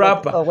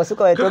rapper.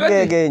 Okwasuka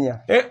wetogegenya.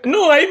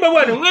 No ayimba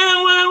bwana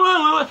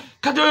we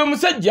katoyo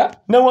musajja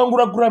na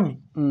wangura Grammy.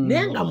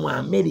 Nenga mu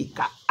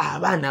America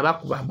abaana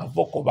bakuba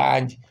amavoko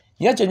bangi.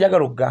 Yakyo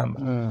njagala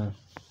okugamba.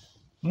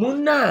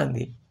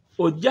 Munange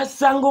ojja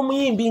sanga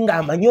omuyimbi nga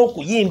amanyi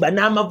okuyimba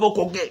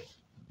n'amavoko ge.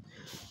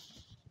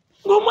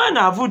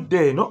 Ng'omwana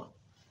avudde eno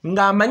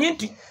nga amanyi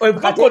nti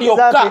evoko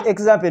lyokka.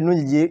 Example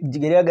nungi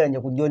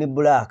gigeraganya ku Johnny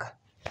Black.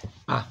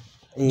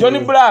 Johnny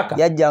Black.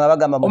 Yajja nga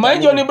bagamba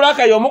omanyi Johnny Black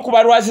y'omu ku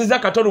balwasiza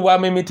Katolu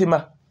bw'ama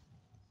emitima.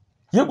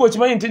 Yego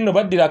okimanyi nti nno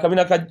baddira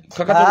akabina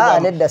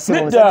Katolu. Nedda si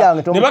omusajja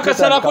ne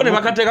bakasalako ne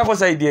bakateekako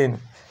side eno.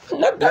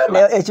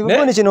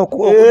 Ekibuguni kino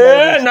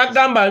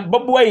nagamba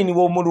Bob Wine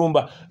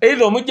w'omulumba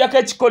either omujjako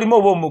ekikolimo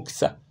oba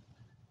omukisa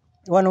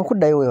wano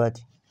okuddayo we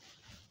wati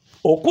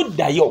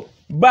okuddayo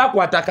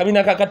bakwata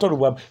akabina ka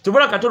Katolubwama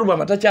kibula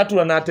Katolubwama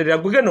takyatula n'aterera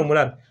gugenda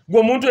omulabe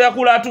gw'omuntu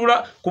yakula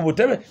atula ku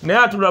butebe naye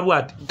atula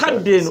bwati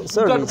kadde eno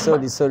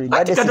sorry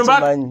nadde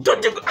sikimanyi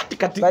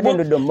badde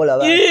ndudde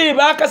omulaba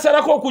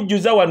bakasalako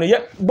okujjuza wano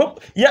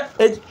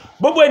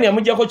Bob Wine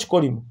yamujjako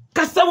kikolimo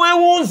kasa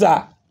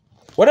weewunza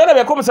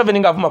wadalabeko Museveni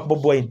ng'avuma ku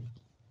Bob Wine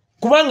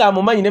kubanga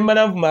amumanyi ne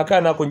mmananvuma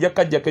akaana ako nja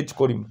kajjako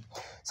ekikolimo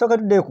so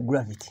katuddeyo ku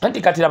Gravity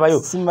anti kati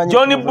labayo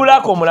Johnny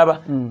Black omulaba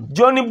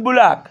Johnny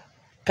Black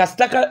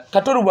kasita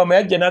Katolubwama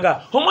yajja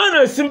naga omwana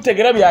oyo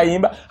simutegera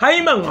byayimba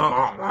ayimba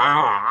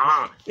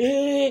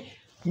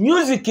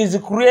music is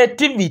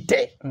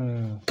creativity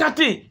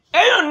kati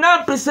eyo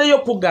nampeseyo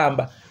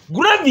kugamba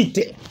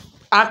Gravity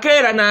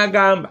akeera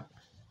n'agamba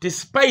ti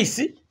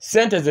Spice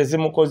sente ze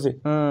zimukoze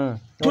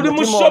tuli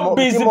mu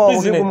showbiz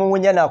business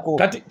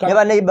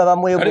neba neiba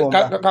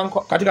bamwegomba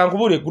kati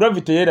kankubule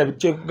Gravity yera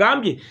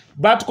bikyegambye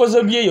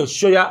batukoze byeyo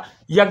show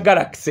ya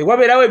Galaxy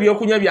waberawe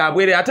byokunya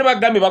byabwere ate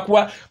bagambye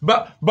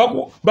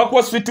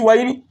bakuwa sweet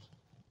wine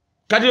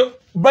kati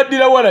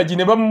badira waraji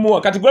ne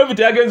bamuwa kati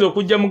Gravity yagenze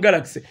okujja mu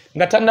Galaxy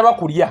nga tannaba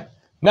kulya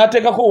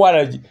n'ateekako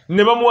waraji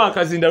ne bamuwa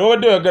akazinda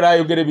wabadde oyagala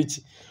ayogere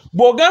biki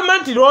bw'ogamba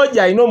nti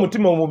Roger alina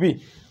omutima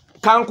omubi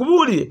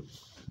kankubulire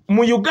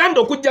mu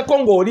Uganda okujjako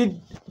ng'oli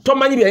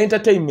tomanyi bya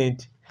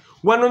entertainment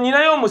wano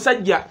nyinayo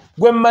omusajja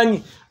gwe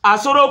mmanyi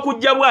asobola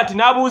okujja bwati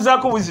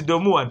n'abuuzaako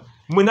Wisdom wano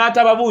mwe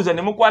n'atababuuza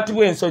ne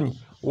mukwatibwa ensonyi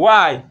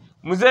why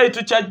muzeeyi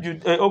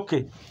tukyajjudde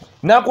okay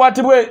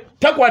n'akwatibwe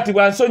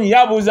takwatibwa nsonyi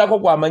yabuuzaako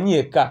kwamanyi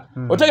yekka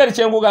otegere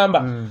kye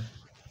nkugamba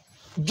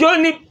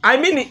Johnny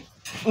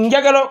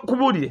njagala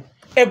kubuulire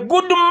a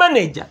good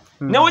manager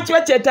newe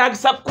kiba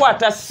kyetaagisa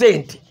kukwata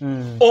sente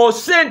o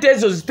sente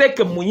ezo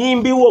ziteeke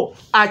muyimbi wo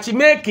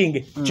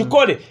akimaking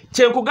kikole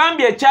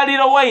kyenkugambye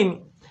ekyaliro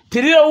wine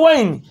tiriro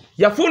wine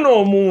yafuna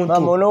omuntu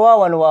mama ono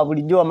wawano wa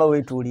bulijjo wama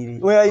wetuulire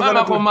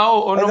mama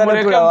komawo ono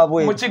muleka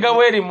mukiga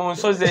weri mu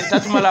nsoze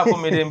tatumalako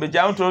mirembe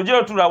jamu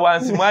tulojo tula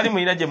wansi mwali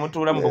muyina gye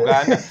mutuula mu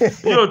Buganda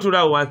yo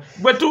tula wansi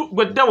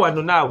gwe dda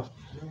wano naawe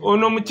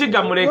ono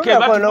mukiga muleke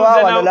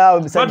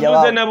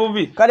batuze na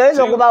bubi kale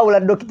ezo kubaawula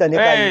dokita ne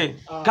kale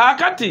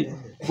kakati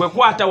gwe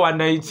kwata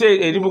wanaitse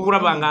eri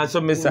mukulaba nga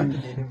nsomesa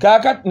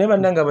kakati ne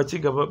bannanga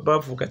bakiga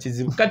bafuuka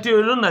kizibu kati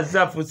ono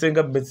nazaafuuse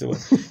nga bbesewa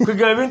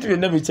kwegala bintu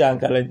byonna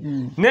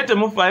bikyankalanye nete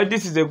mufaayo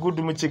this is a good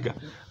mukiga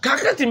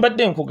kakati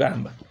mbadde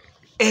nkugamba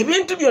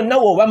ebintu byonna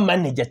wooba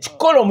manager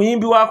kikola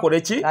omuyimbi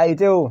waakole ki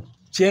ayitewo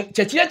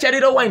kyekira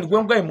kyaliro wine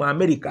gwengaye mu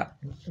America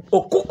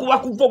okukuba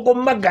kuvogo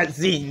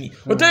magazine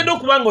otayenda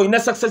okuba nga olina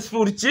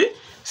successful ki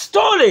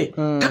story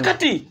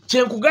kakati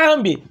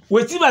kyenkugambye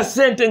wekiba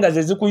sente nga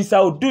ze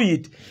zikuyisawo do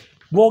it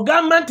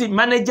bw'ogamba nti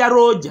manager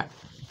Roger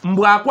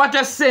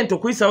mbw'akwata sente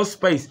okuyisawo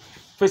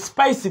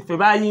Spice fe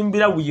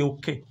bayimbira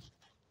wiyoke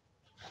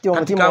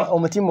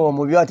omutima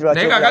omubi ati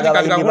naye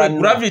kakati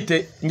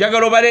Gravity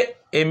njagala obale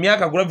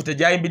emyaka Gravity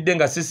gyayimbidde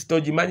nga sisi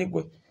togimanyi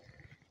gwe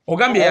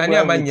ogambye yani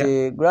amanya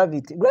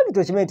Gravity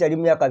okimanyi nti ali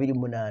mu myaka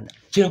 28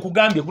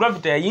 kyenkugambye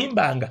Gravity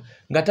yayimbanga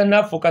nga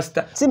tannafuuka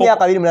sita si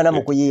myaka 28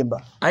 mu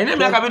kuyimba alina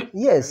emyaka 2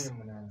 yes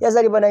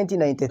yazalibwa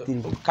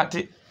 1993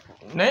 kati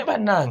naye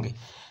bannange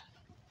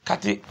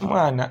kati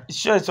mwana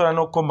sho esola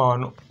n'okukoma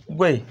wano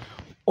gwe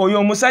oyo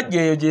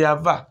omusajja eyo gye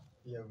yava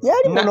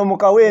yali muno mu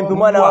kawempe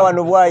mwana wa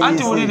wano bwayizi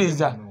anti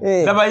wuliriza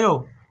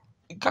labayo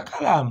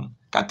Kakalaamu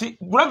kati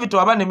Gravity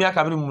waba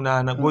n'emyaka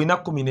 28 gwe olina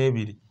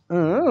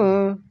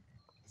 12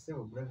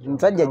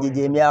 musajja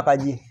gye emyaka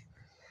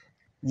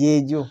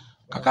gyejo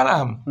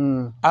Kakalaamu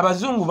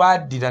abazungu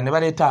baddira ne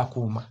baleeta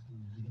akuuma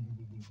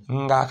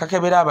nga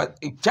kakebera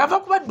kyava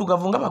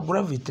kubaddugavu nga ba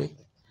Gravity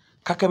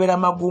kakebera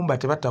magumba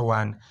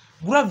tebatawaana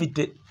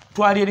Gravity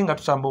twali eri nga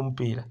tusamba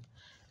omupiira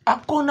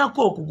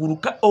akonako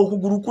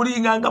okuguru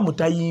kulinganga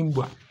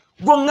mutayimbwa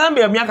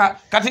gongambe ya miaka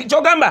kati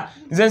chogamba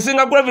nze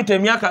nsinga gravity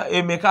emyaka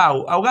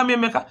emekaawo awugambye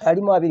emeka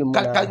alimu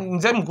 28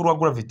 nze mukuru wa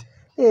gravity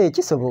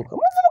kisoboka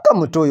muvubuka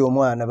muto oyo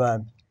omwana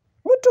bambi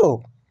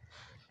muto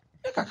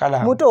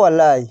KAKALAAMU muto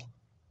wallahi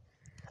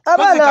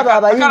abana abo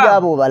abayinga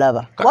abo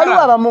balaba waliwo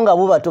abamu nga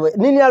bo bato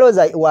nina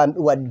roza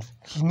waddi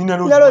nina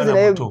roza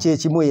naye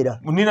kyekimwera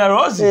nina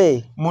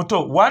roza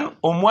muto one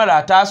omwala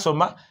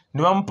atasoma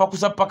ne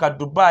bamupakusa paka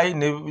Dubai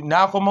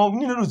n'akoma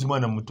nina roza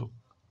mwana muto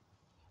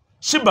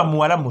Shiba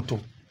muwala muto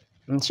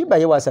Shiba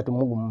ye wasatu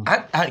mugumu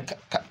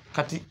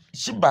kati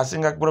Shiba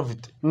asinga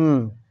gravity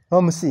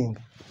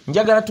omusinga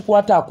njagala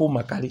tukwata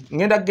akuuma kali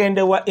ngenda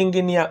gende wa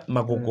engineer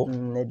Magogo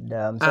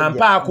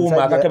ampa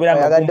akuuma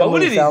akakebera magumba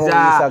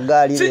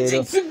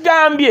muliriza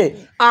sigambye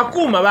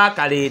akuuma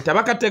bakaleeta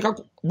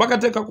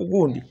bakateeka ku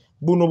gundi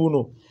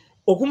buno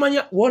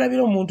okumanya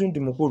wolabira omuntu ndi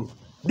mukulu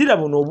dira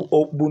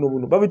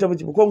buno babita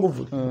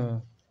bukongovu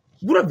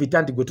gravity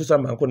anti gwe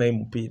tusamba nko naye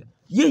mupiira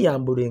ye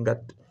yambulenga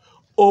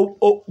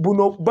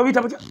buno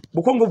babita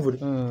bukongovu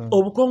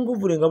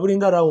obukongovu nga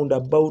bulinga round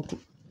about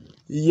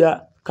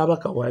ya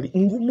kabaka wali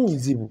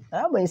ngumunzibu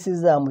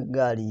amwensiza mu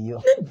gali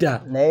yo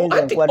nedda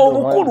anti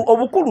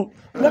obukulu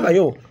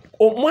nabayo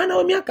omwana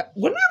w'emyaka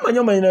gwe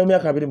namanya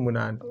w'emyaka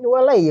 28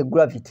 wallahi ye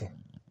gravity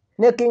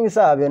ne King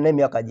Saabyo ne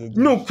myaka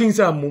jeje no King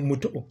Saabyo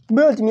muto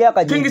belt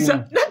myaka jeje King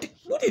Saabyo nati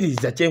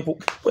muliriza chenku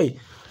we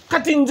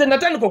kati nze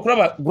natandika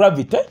okulaba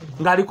gravity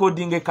nga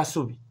recording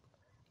ekasubi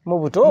mu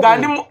buto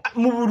ngani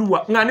mu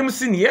bulwa ngani mu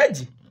senior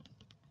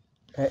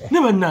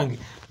ne bannange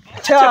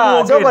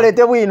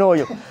sokolete bwino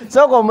oyo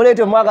soko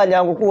mulete mwaka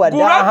nyangu kuwa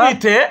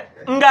gravity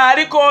nga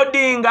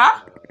recordinga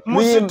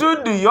mu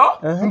studio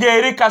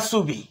ngeri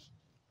kasubi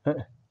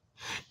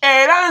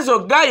era nzo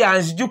Gaye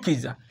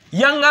anzijukiza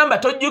yangamba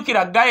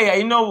tojjukira Gaye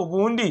yalina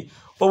obugundi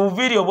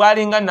obuviri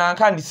obwalinga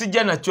nankandi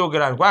sijja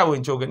nakyogera kwawe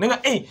nkyogera nenga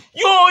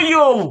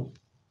yoyo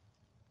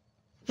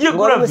ye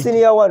gravity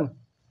senior one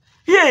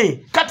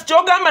kati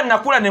kyogamba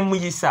nakula ne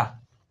muyisa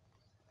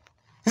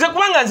nze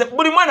kubanga nze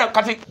buli mwana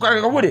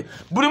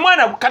buli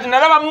mwana kati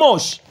nalaba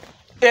moshi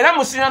era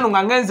musinano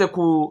nga ngenze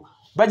ku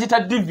bagita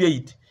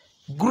deviate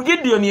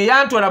Gideon ye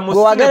yantwala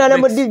mu wagana ne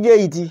mu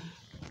deviate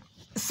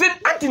sin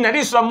anti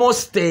naliswa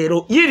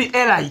mostero yiri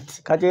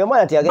elite kati yo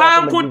mwana tiyagenda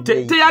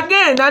bankutte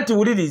teyagenda anti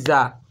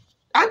uliriza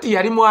anti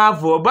yali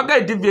muavo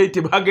bagaye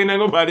deviate bagenda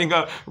no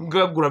balinga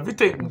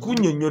gravity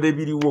kunyonyole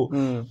biriwo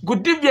ku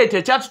deviate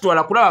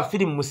ekyatutwala kulaba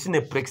film mu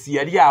Cineplex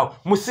yali awo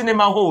mu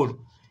cinema hall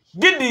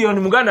Gideon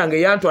muganda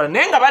nge yantwala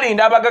nenga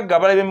balinda abagagga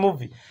balabe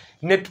movie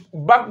ne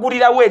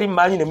bagulira weri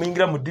manyi ne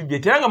mwingira mu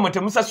deviate era nga mote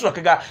musasula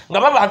kega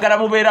nga babagala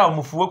mubeera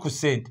omufuwe ku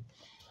sente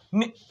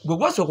ni gwe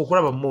gwaso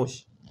okukulaba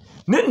moshi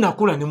ne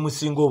nakula ne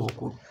musingo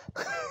obukulu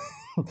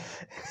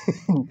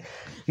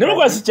ne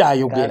gwasi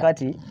kyayogera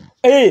kati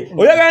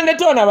oyagande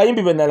tona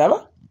abayimbi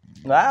benalaba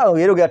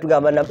yero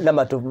gatugamba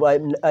namatovu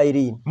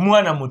Irene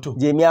mwana muto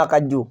je myaka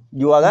jjo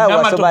jiwaga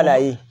wasoba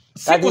naye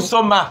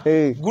sikusoma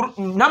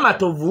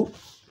namatovu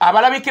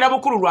abalabikira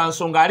bukulu lwa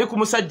nsonga ali ku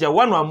musajja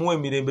wano amuwe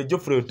emirembe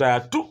Geoffrey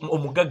Otatu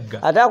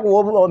omugagga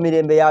atakuwa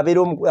emirembe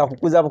yabeera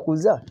akukuza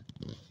bukuza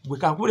gwe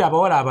kakuli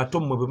abawala abato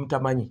mmwe bwe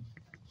mutamanyi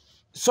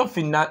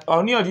Sophie na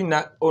onioli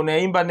na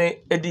onayimba ne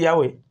Eddie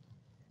yawe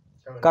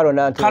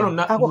Kalona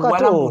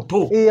wala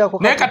muto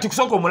naye kati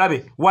kusoko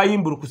omulabe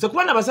wayimbulukuse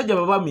kuba n'abasajja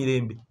baba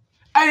mirembe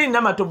ali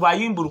namatovu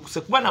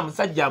ayimbulukuse kuba na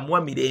musajja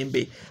amuwa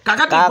mirembe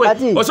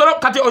kakati osolo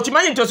kati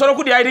okimanyi nti osolo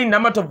kuli ali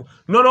namatovu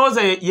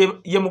noloza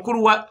ye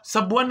mukulu wa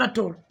Sabwana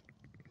Tolo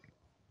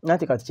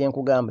nati kati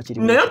kyenkugamba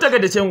kiri naye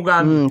otegedde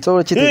kyenkugamba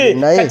solo kiti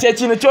naye kati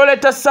ekino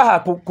kyoleta saha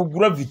ku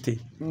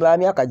gravity ba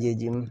myaka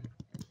jejimu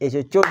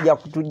ekyo kyojja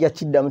kutujja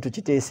kiddamu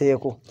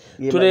tukiteeseeko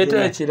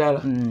tuleeta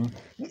ekirala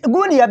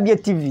gundi yabye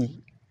TV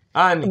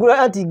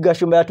anti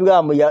Gashumba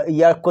yatugamu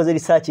yakoze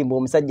research mbo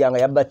omusajja nga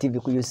yabba TV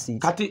ku UC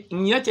kati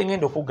nyache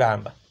ngendo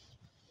kugamba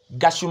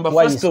Gashumba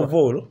first of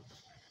all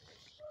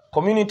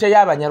community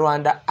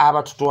y'Abanyarwanda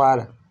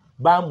abatutwala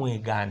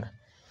bamwegana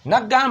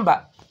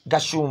nagamba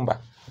Gashumba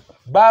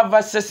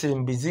bava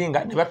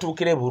sesembizinga ne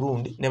batukire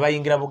Burundi ne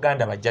bayingira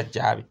Buganda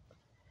bajjajjabe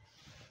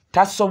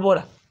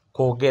tasobola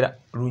kwogera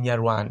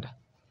Lunyarwanda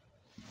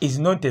is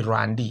not a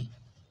Rwandi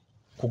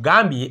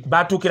kugambye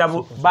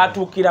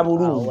batukira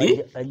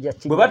Burundi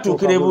bwe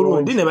batukire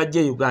Burundi ne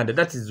bajje Uganda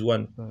that is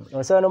one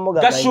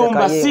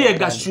Gashumba siye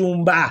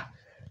Gashumba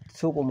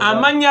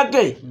amanya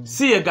ge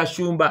siye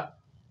Gashumba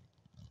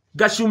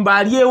Gashumba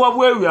aliyewa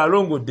bwewe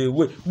alongodde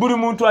we buli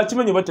muntu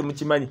akimenye bate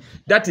mukimanyi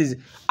that is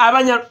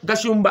abanya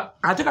Gashumba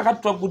ateka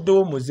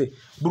katwaguddewo muze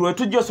buli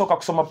wetujjo soka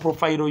kusoma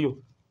profile yo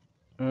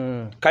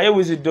Kaye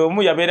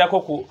Wisdom yabeerako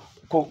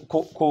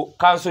ku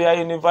council ya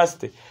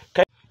university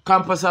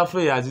campus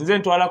affairs nze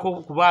ntwalako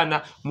ku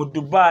baana mu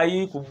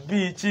Dubai ku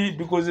beach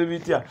because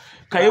bitya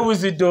Kaye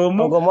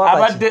Wisdom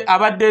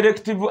abadde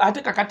elective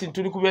ate kakati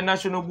tuli ku bya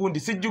national gundi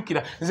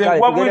sijjukira nze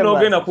kwa bwino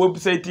ogenda ku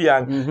website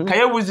yange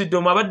Kaye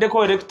Wisdom abadde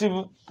ko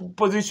elective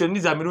position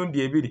za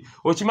mirundi ebiri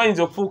okimanyi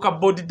nze okufuuka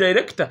board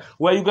director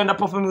wa Uganda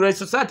Performing Rights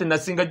Society na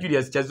Singa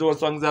Julius Kyazowa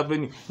Swangs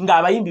Avenue nga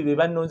abayimbi be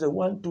bannonze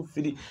 1 2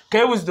 3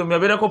 Kaye Wisdom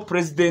yabeerako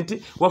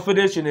president wa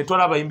federation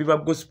etwala abayimbi ba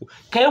gospel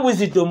Kaye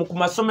Wisdom ku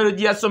masomero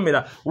gye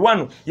yasomera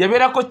wano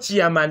yabeerako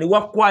chairman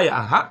wa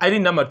choir ali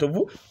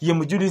namatovu ye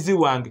mujulizi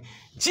wange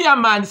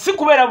chairman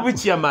sikubeera bubi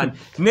chairman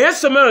naye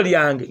somero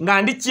lyange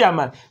nga ndi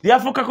chairman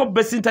lyafuukako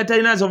best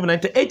entertainers of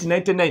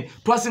 98-99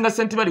 twasinga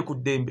sente bali ku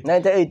ddembe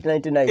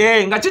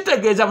 98-99 nga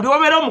kitegeeza buli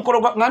wabeera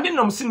omukolo nga ndi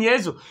nno musini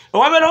ezo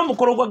wabeera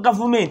omukolo gwa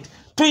government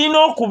tuyina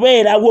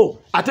okubeerawo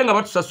ate nga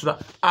batusasula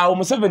awo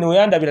Museveni we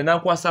yandabira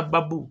n'ankwasa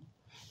babu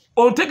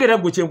ontegera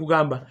gwe kye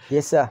nkugamba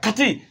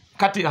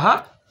kati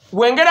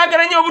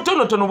wengerageranya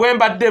obutonotono bwe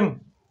mbaddemu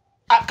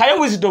Kaye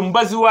Wisdom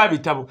mbazi wa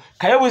bitabo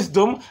Kaye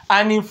Wisdom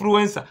an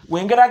influencer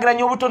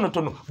wengerageranya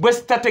obutonotono bwe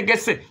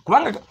sitategese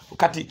kubanga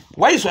kati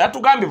Waiswa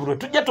yatugambye bro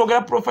tujja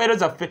twogera profile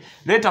zaffe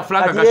leta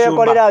Franka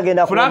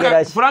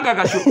Kashumba Franka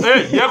Kashumba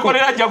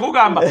yekolera ajja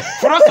kugamba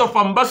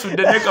philosopher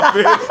mbasudde ne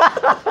kafe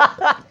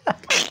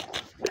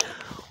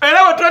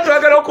era watu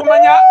twagala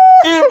okumanya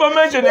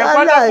information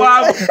yakwata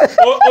kwabo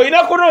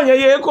oyina kunoonya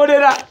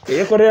yekolera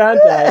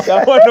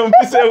ntaakaona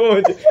mpise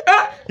wote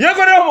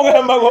yekolera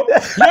omugambako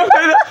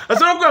yekolera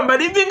asobola kugamba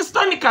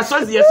Livingstone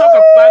Kasozi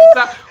yasooka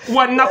kupangisa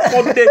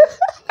wanakodde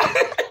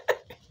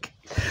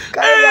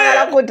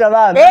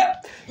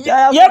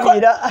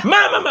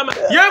mama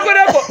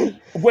yekoleko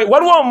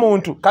waliwo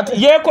omuntu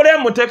kati yekolera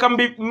muteeka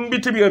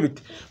mbiti byo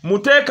biti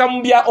muteeka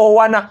mbya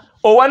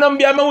owana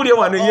mbya mawulire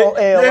wano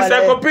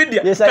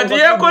encyclopedia kati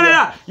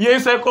yekolera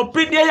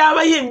encyclopedia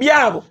y'abayimbi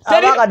abo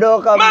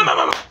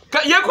mama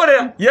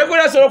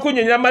yekolera asobola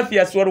okunyonyera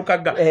Mathias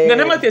Walukaga nga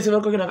ne Mathias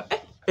Walukaga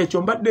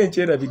ekyo mbadde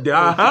nkyerabidde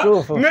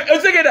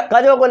osegera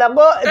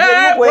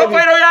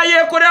profile ya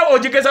yekolera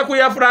ogigeza ku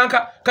ya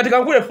Franka kati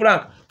kankule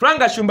Franka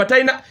Kashumba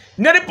talina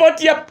ne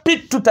report ya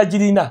pitu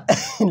tajirina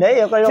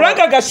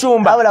Franka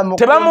Kashumba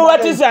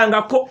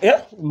tebamubatizangako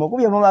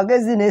mukubye mu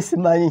magezi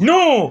nesimanyi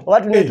no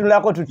watu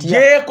netulako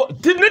tutya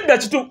tinedda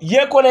kitu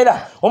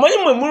yekolera omanyi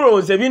mwe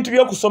mulowooza ebintu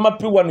by'okusoma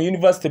P1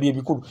 university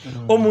byebikulu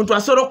omuntu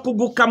asobola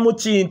okuguka mu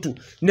kintu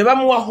ne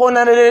bamuwa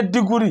honorary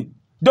degree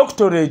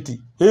doctorate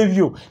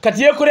ebyo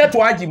kati yekolera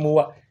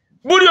twagimuwa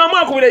buli omu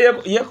akubira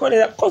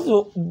yekolera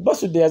kozo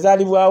basudde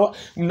yazaalibwawa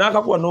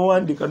n'akakuwa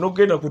n'owandika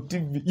n'ogenda ku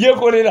TV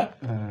yekolera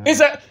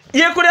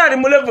yekolera ali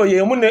mu level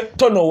yemu ne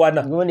tono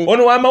wana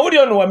ono wa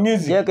mawulire ono wa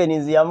music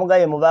yekenizi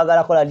yamugaye mu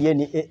baagala kola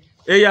DNA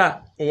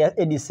eya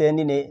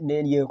Edison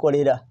ne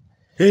yekolera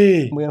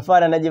mwe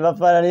nfaanana gye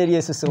bafaanana eri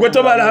Yesusu gwe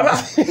tobalaba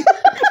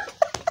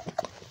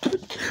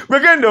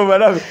begenda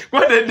obalabe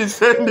kwata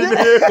Edison ne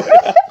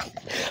yekolera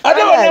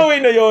ate bonna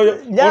wino yoyo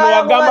ono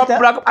wagamba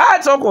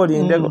black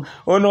sokolindeko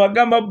ono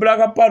wagamba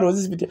black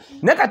paros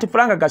ne kati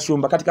Franka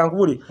Kashumba kati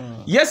kankubuli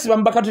yes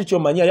bambakatu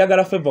kyomanya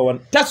yagala favor one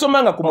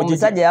tasomanga ku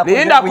mujizi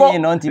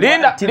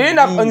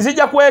linda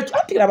nzija kwekyo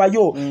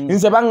atirabayo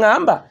nze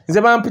bangamba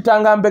nze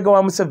bampitanga mbega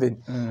wa Museveni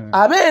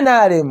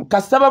abenaalem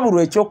kasaba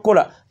bulwe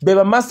ekyokola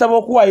beba masaba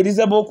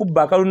okuwayiriza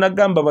bokubaka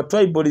lunagamba ba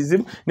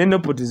tribalism ne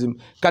nepotism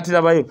kati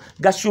rabayo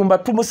Kashumba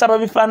tumusaba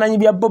bifaananyi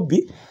bya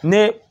Bobby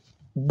ne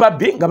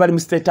Babi nga bali mu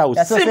State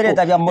House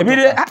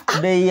ebire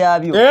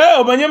beyabyo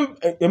omanye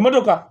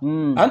emotoka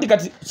andi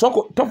kati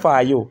soko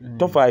tofaayo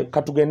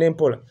katugende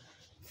mpola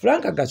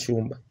Franka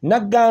Kashumba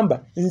nagamba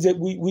nze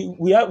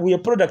we are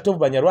product of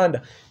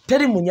Banyarwanda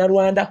teri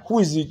Munyarwanda who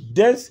is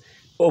dance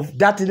of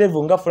that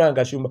level nga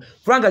Franka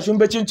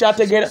Kashumba ekintu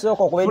kyategeera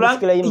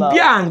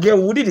byange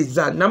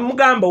wuliriza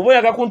namugamba oba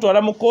yaga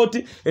kuntwala mu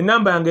kooti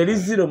enamba yange eri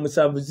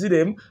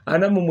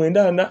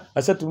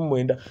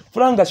 0704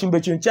 Franka Kashumba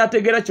ekintu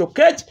kyategeera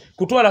kyokka eki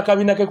kutwala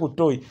kabina ke ku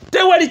ttooyi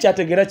tewali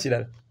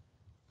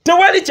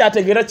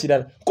kyategeera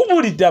kirala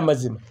kubuulidde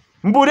amazima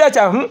mbuulira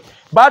kya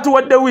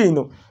baatuwadde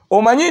wiino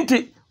omanyi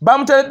nti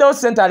bamutereddewo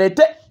ssente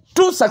aleete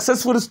 2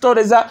 successful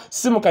stories za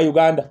simuka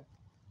Uganda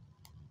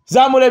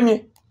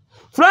zamulemye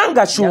Franka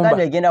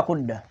Kashumba egenda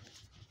kudda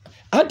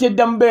ate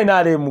edda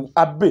mbenaalemu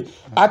abbe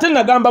ate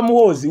nagamba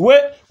muhoozi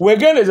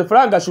wegendeze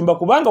Franka Kashumba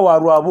kubanga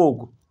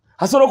walwaboogo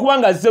asobola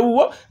okubanga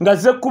azzewuwo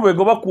ngazze kkuba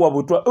egoba kuwa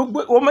butwa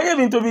omanye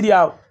ebintu biri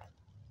awo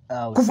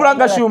ku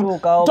Franka Kashumba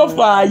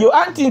tofaayo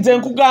anti nze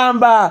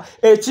nkugamba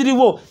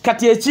ekiriwo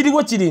kati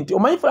ekiriwo kiri nti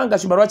omanyi Franka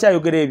Kashumba lwaki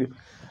ayogera ebyo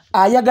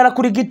ayagala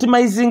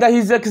kulegitimizinga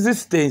his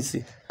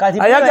existence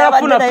ayagala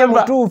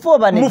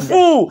kufuna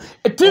mufu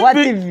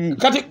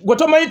kati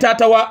gotomanyi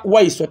tata wa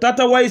Waiswa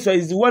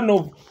is one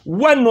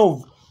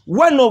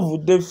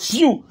of the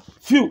few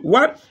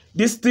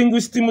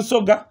distinguished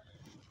Musoga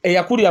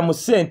eyakulira mu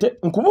ssente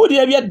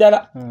nkubuulira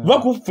ebyaddala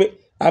bakuffe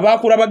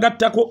abaakula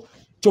bagattako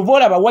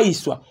kyovola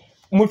Waiswa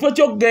mu kifo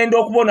ky'okugenda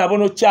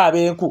okubonaabona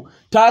okyabenku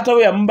taata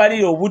we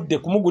yamubalira obudde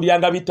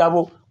kumugulyanga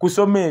bitabo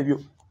kusoma ebyo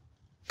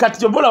kati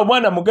kyobola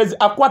omwana mugezi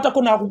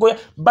akwatako n'akugoya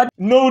but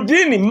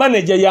Noudini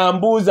manager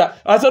yambuuza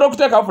asobola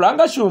okuteeka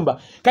Fulanga Shumba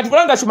kati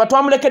Fulanga Shumba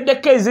twamulekedde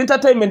Kaye's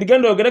entertainment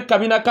genda yogere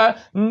kabina ka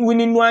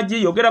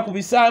Wininwaji yogera ku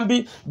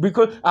bisambi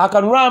because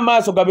akanula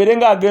amaaso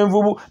gabeerenga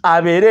ag'envubu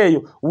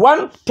abeereeyo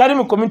one tali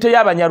mu community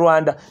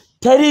y'Abanyarwanda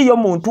teriyo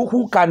muntu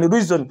who can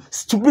reason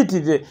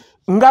stupidity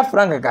nga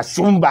Fulanga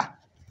Shumba.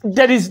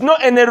 There is no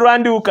any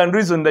Rwandi who can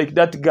reason like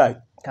that guy.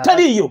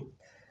 Teriyo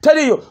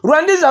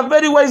Rwandis are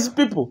very wise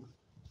people.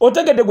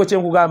 Otegede gwe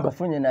kyengugamba.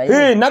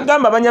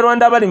 Nagamba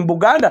Abanyarwanda abali mu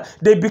Buganda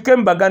they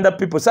became Baganda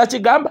people. Sachi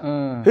gamba.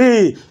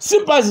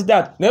 Simple as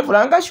that. Ne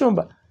Fulanga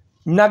Shumba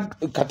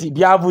kati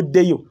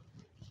byavuddeyo.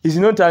 Is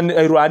not an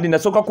Rwandi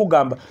nasoka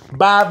kugamba.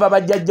 Baba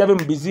bajjajja be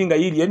mu bizinga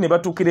yiri ne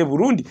batukire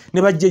Burundi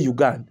ne bajje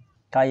Uganda.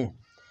 Kaye.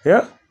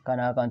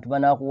 Kana akantu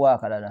banakuwa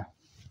akalala.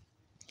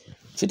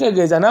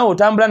 Kitegeeza nawe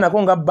otambula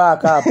nako nga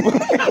backup.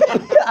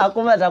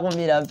 Akuma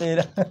takumira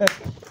mpera.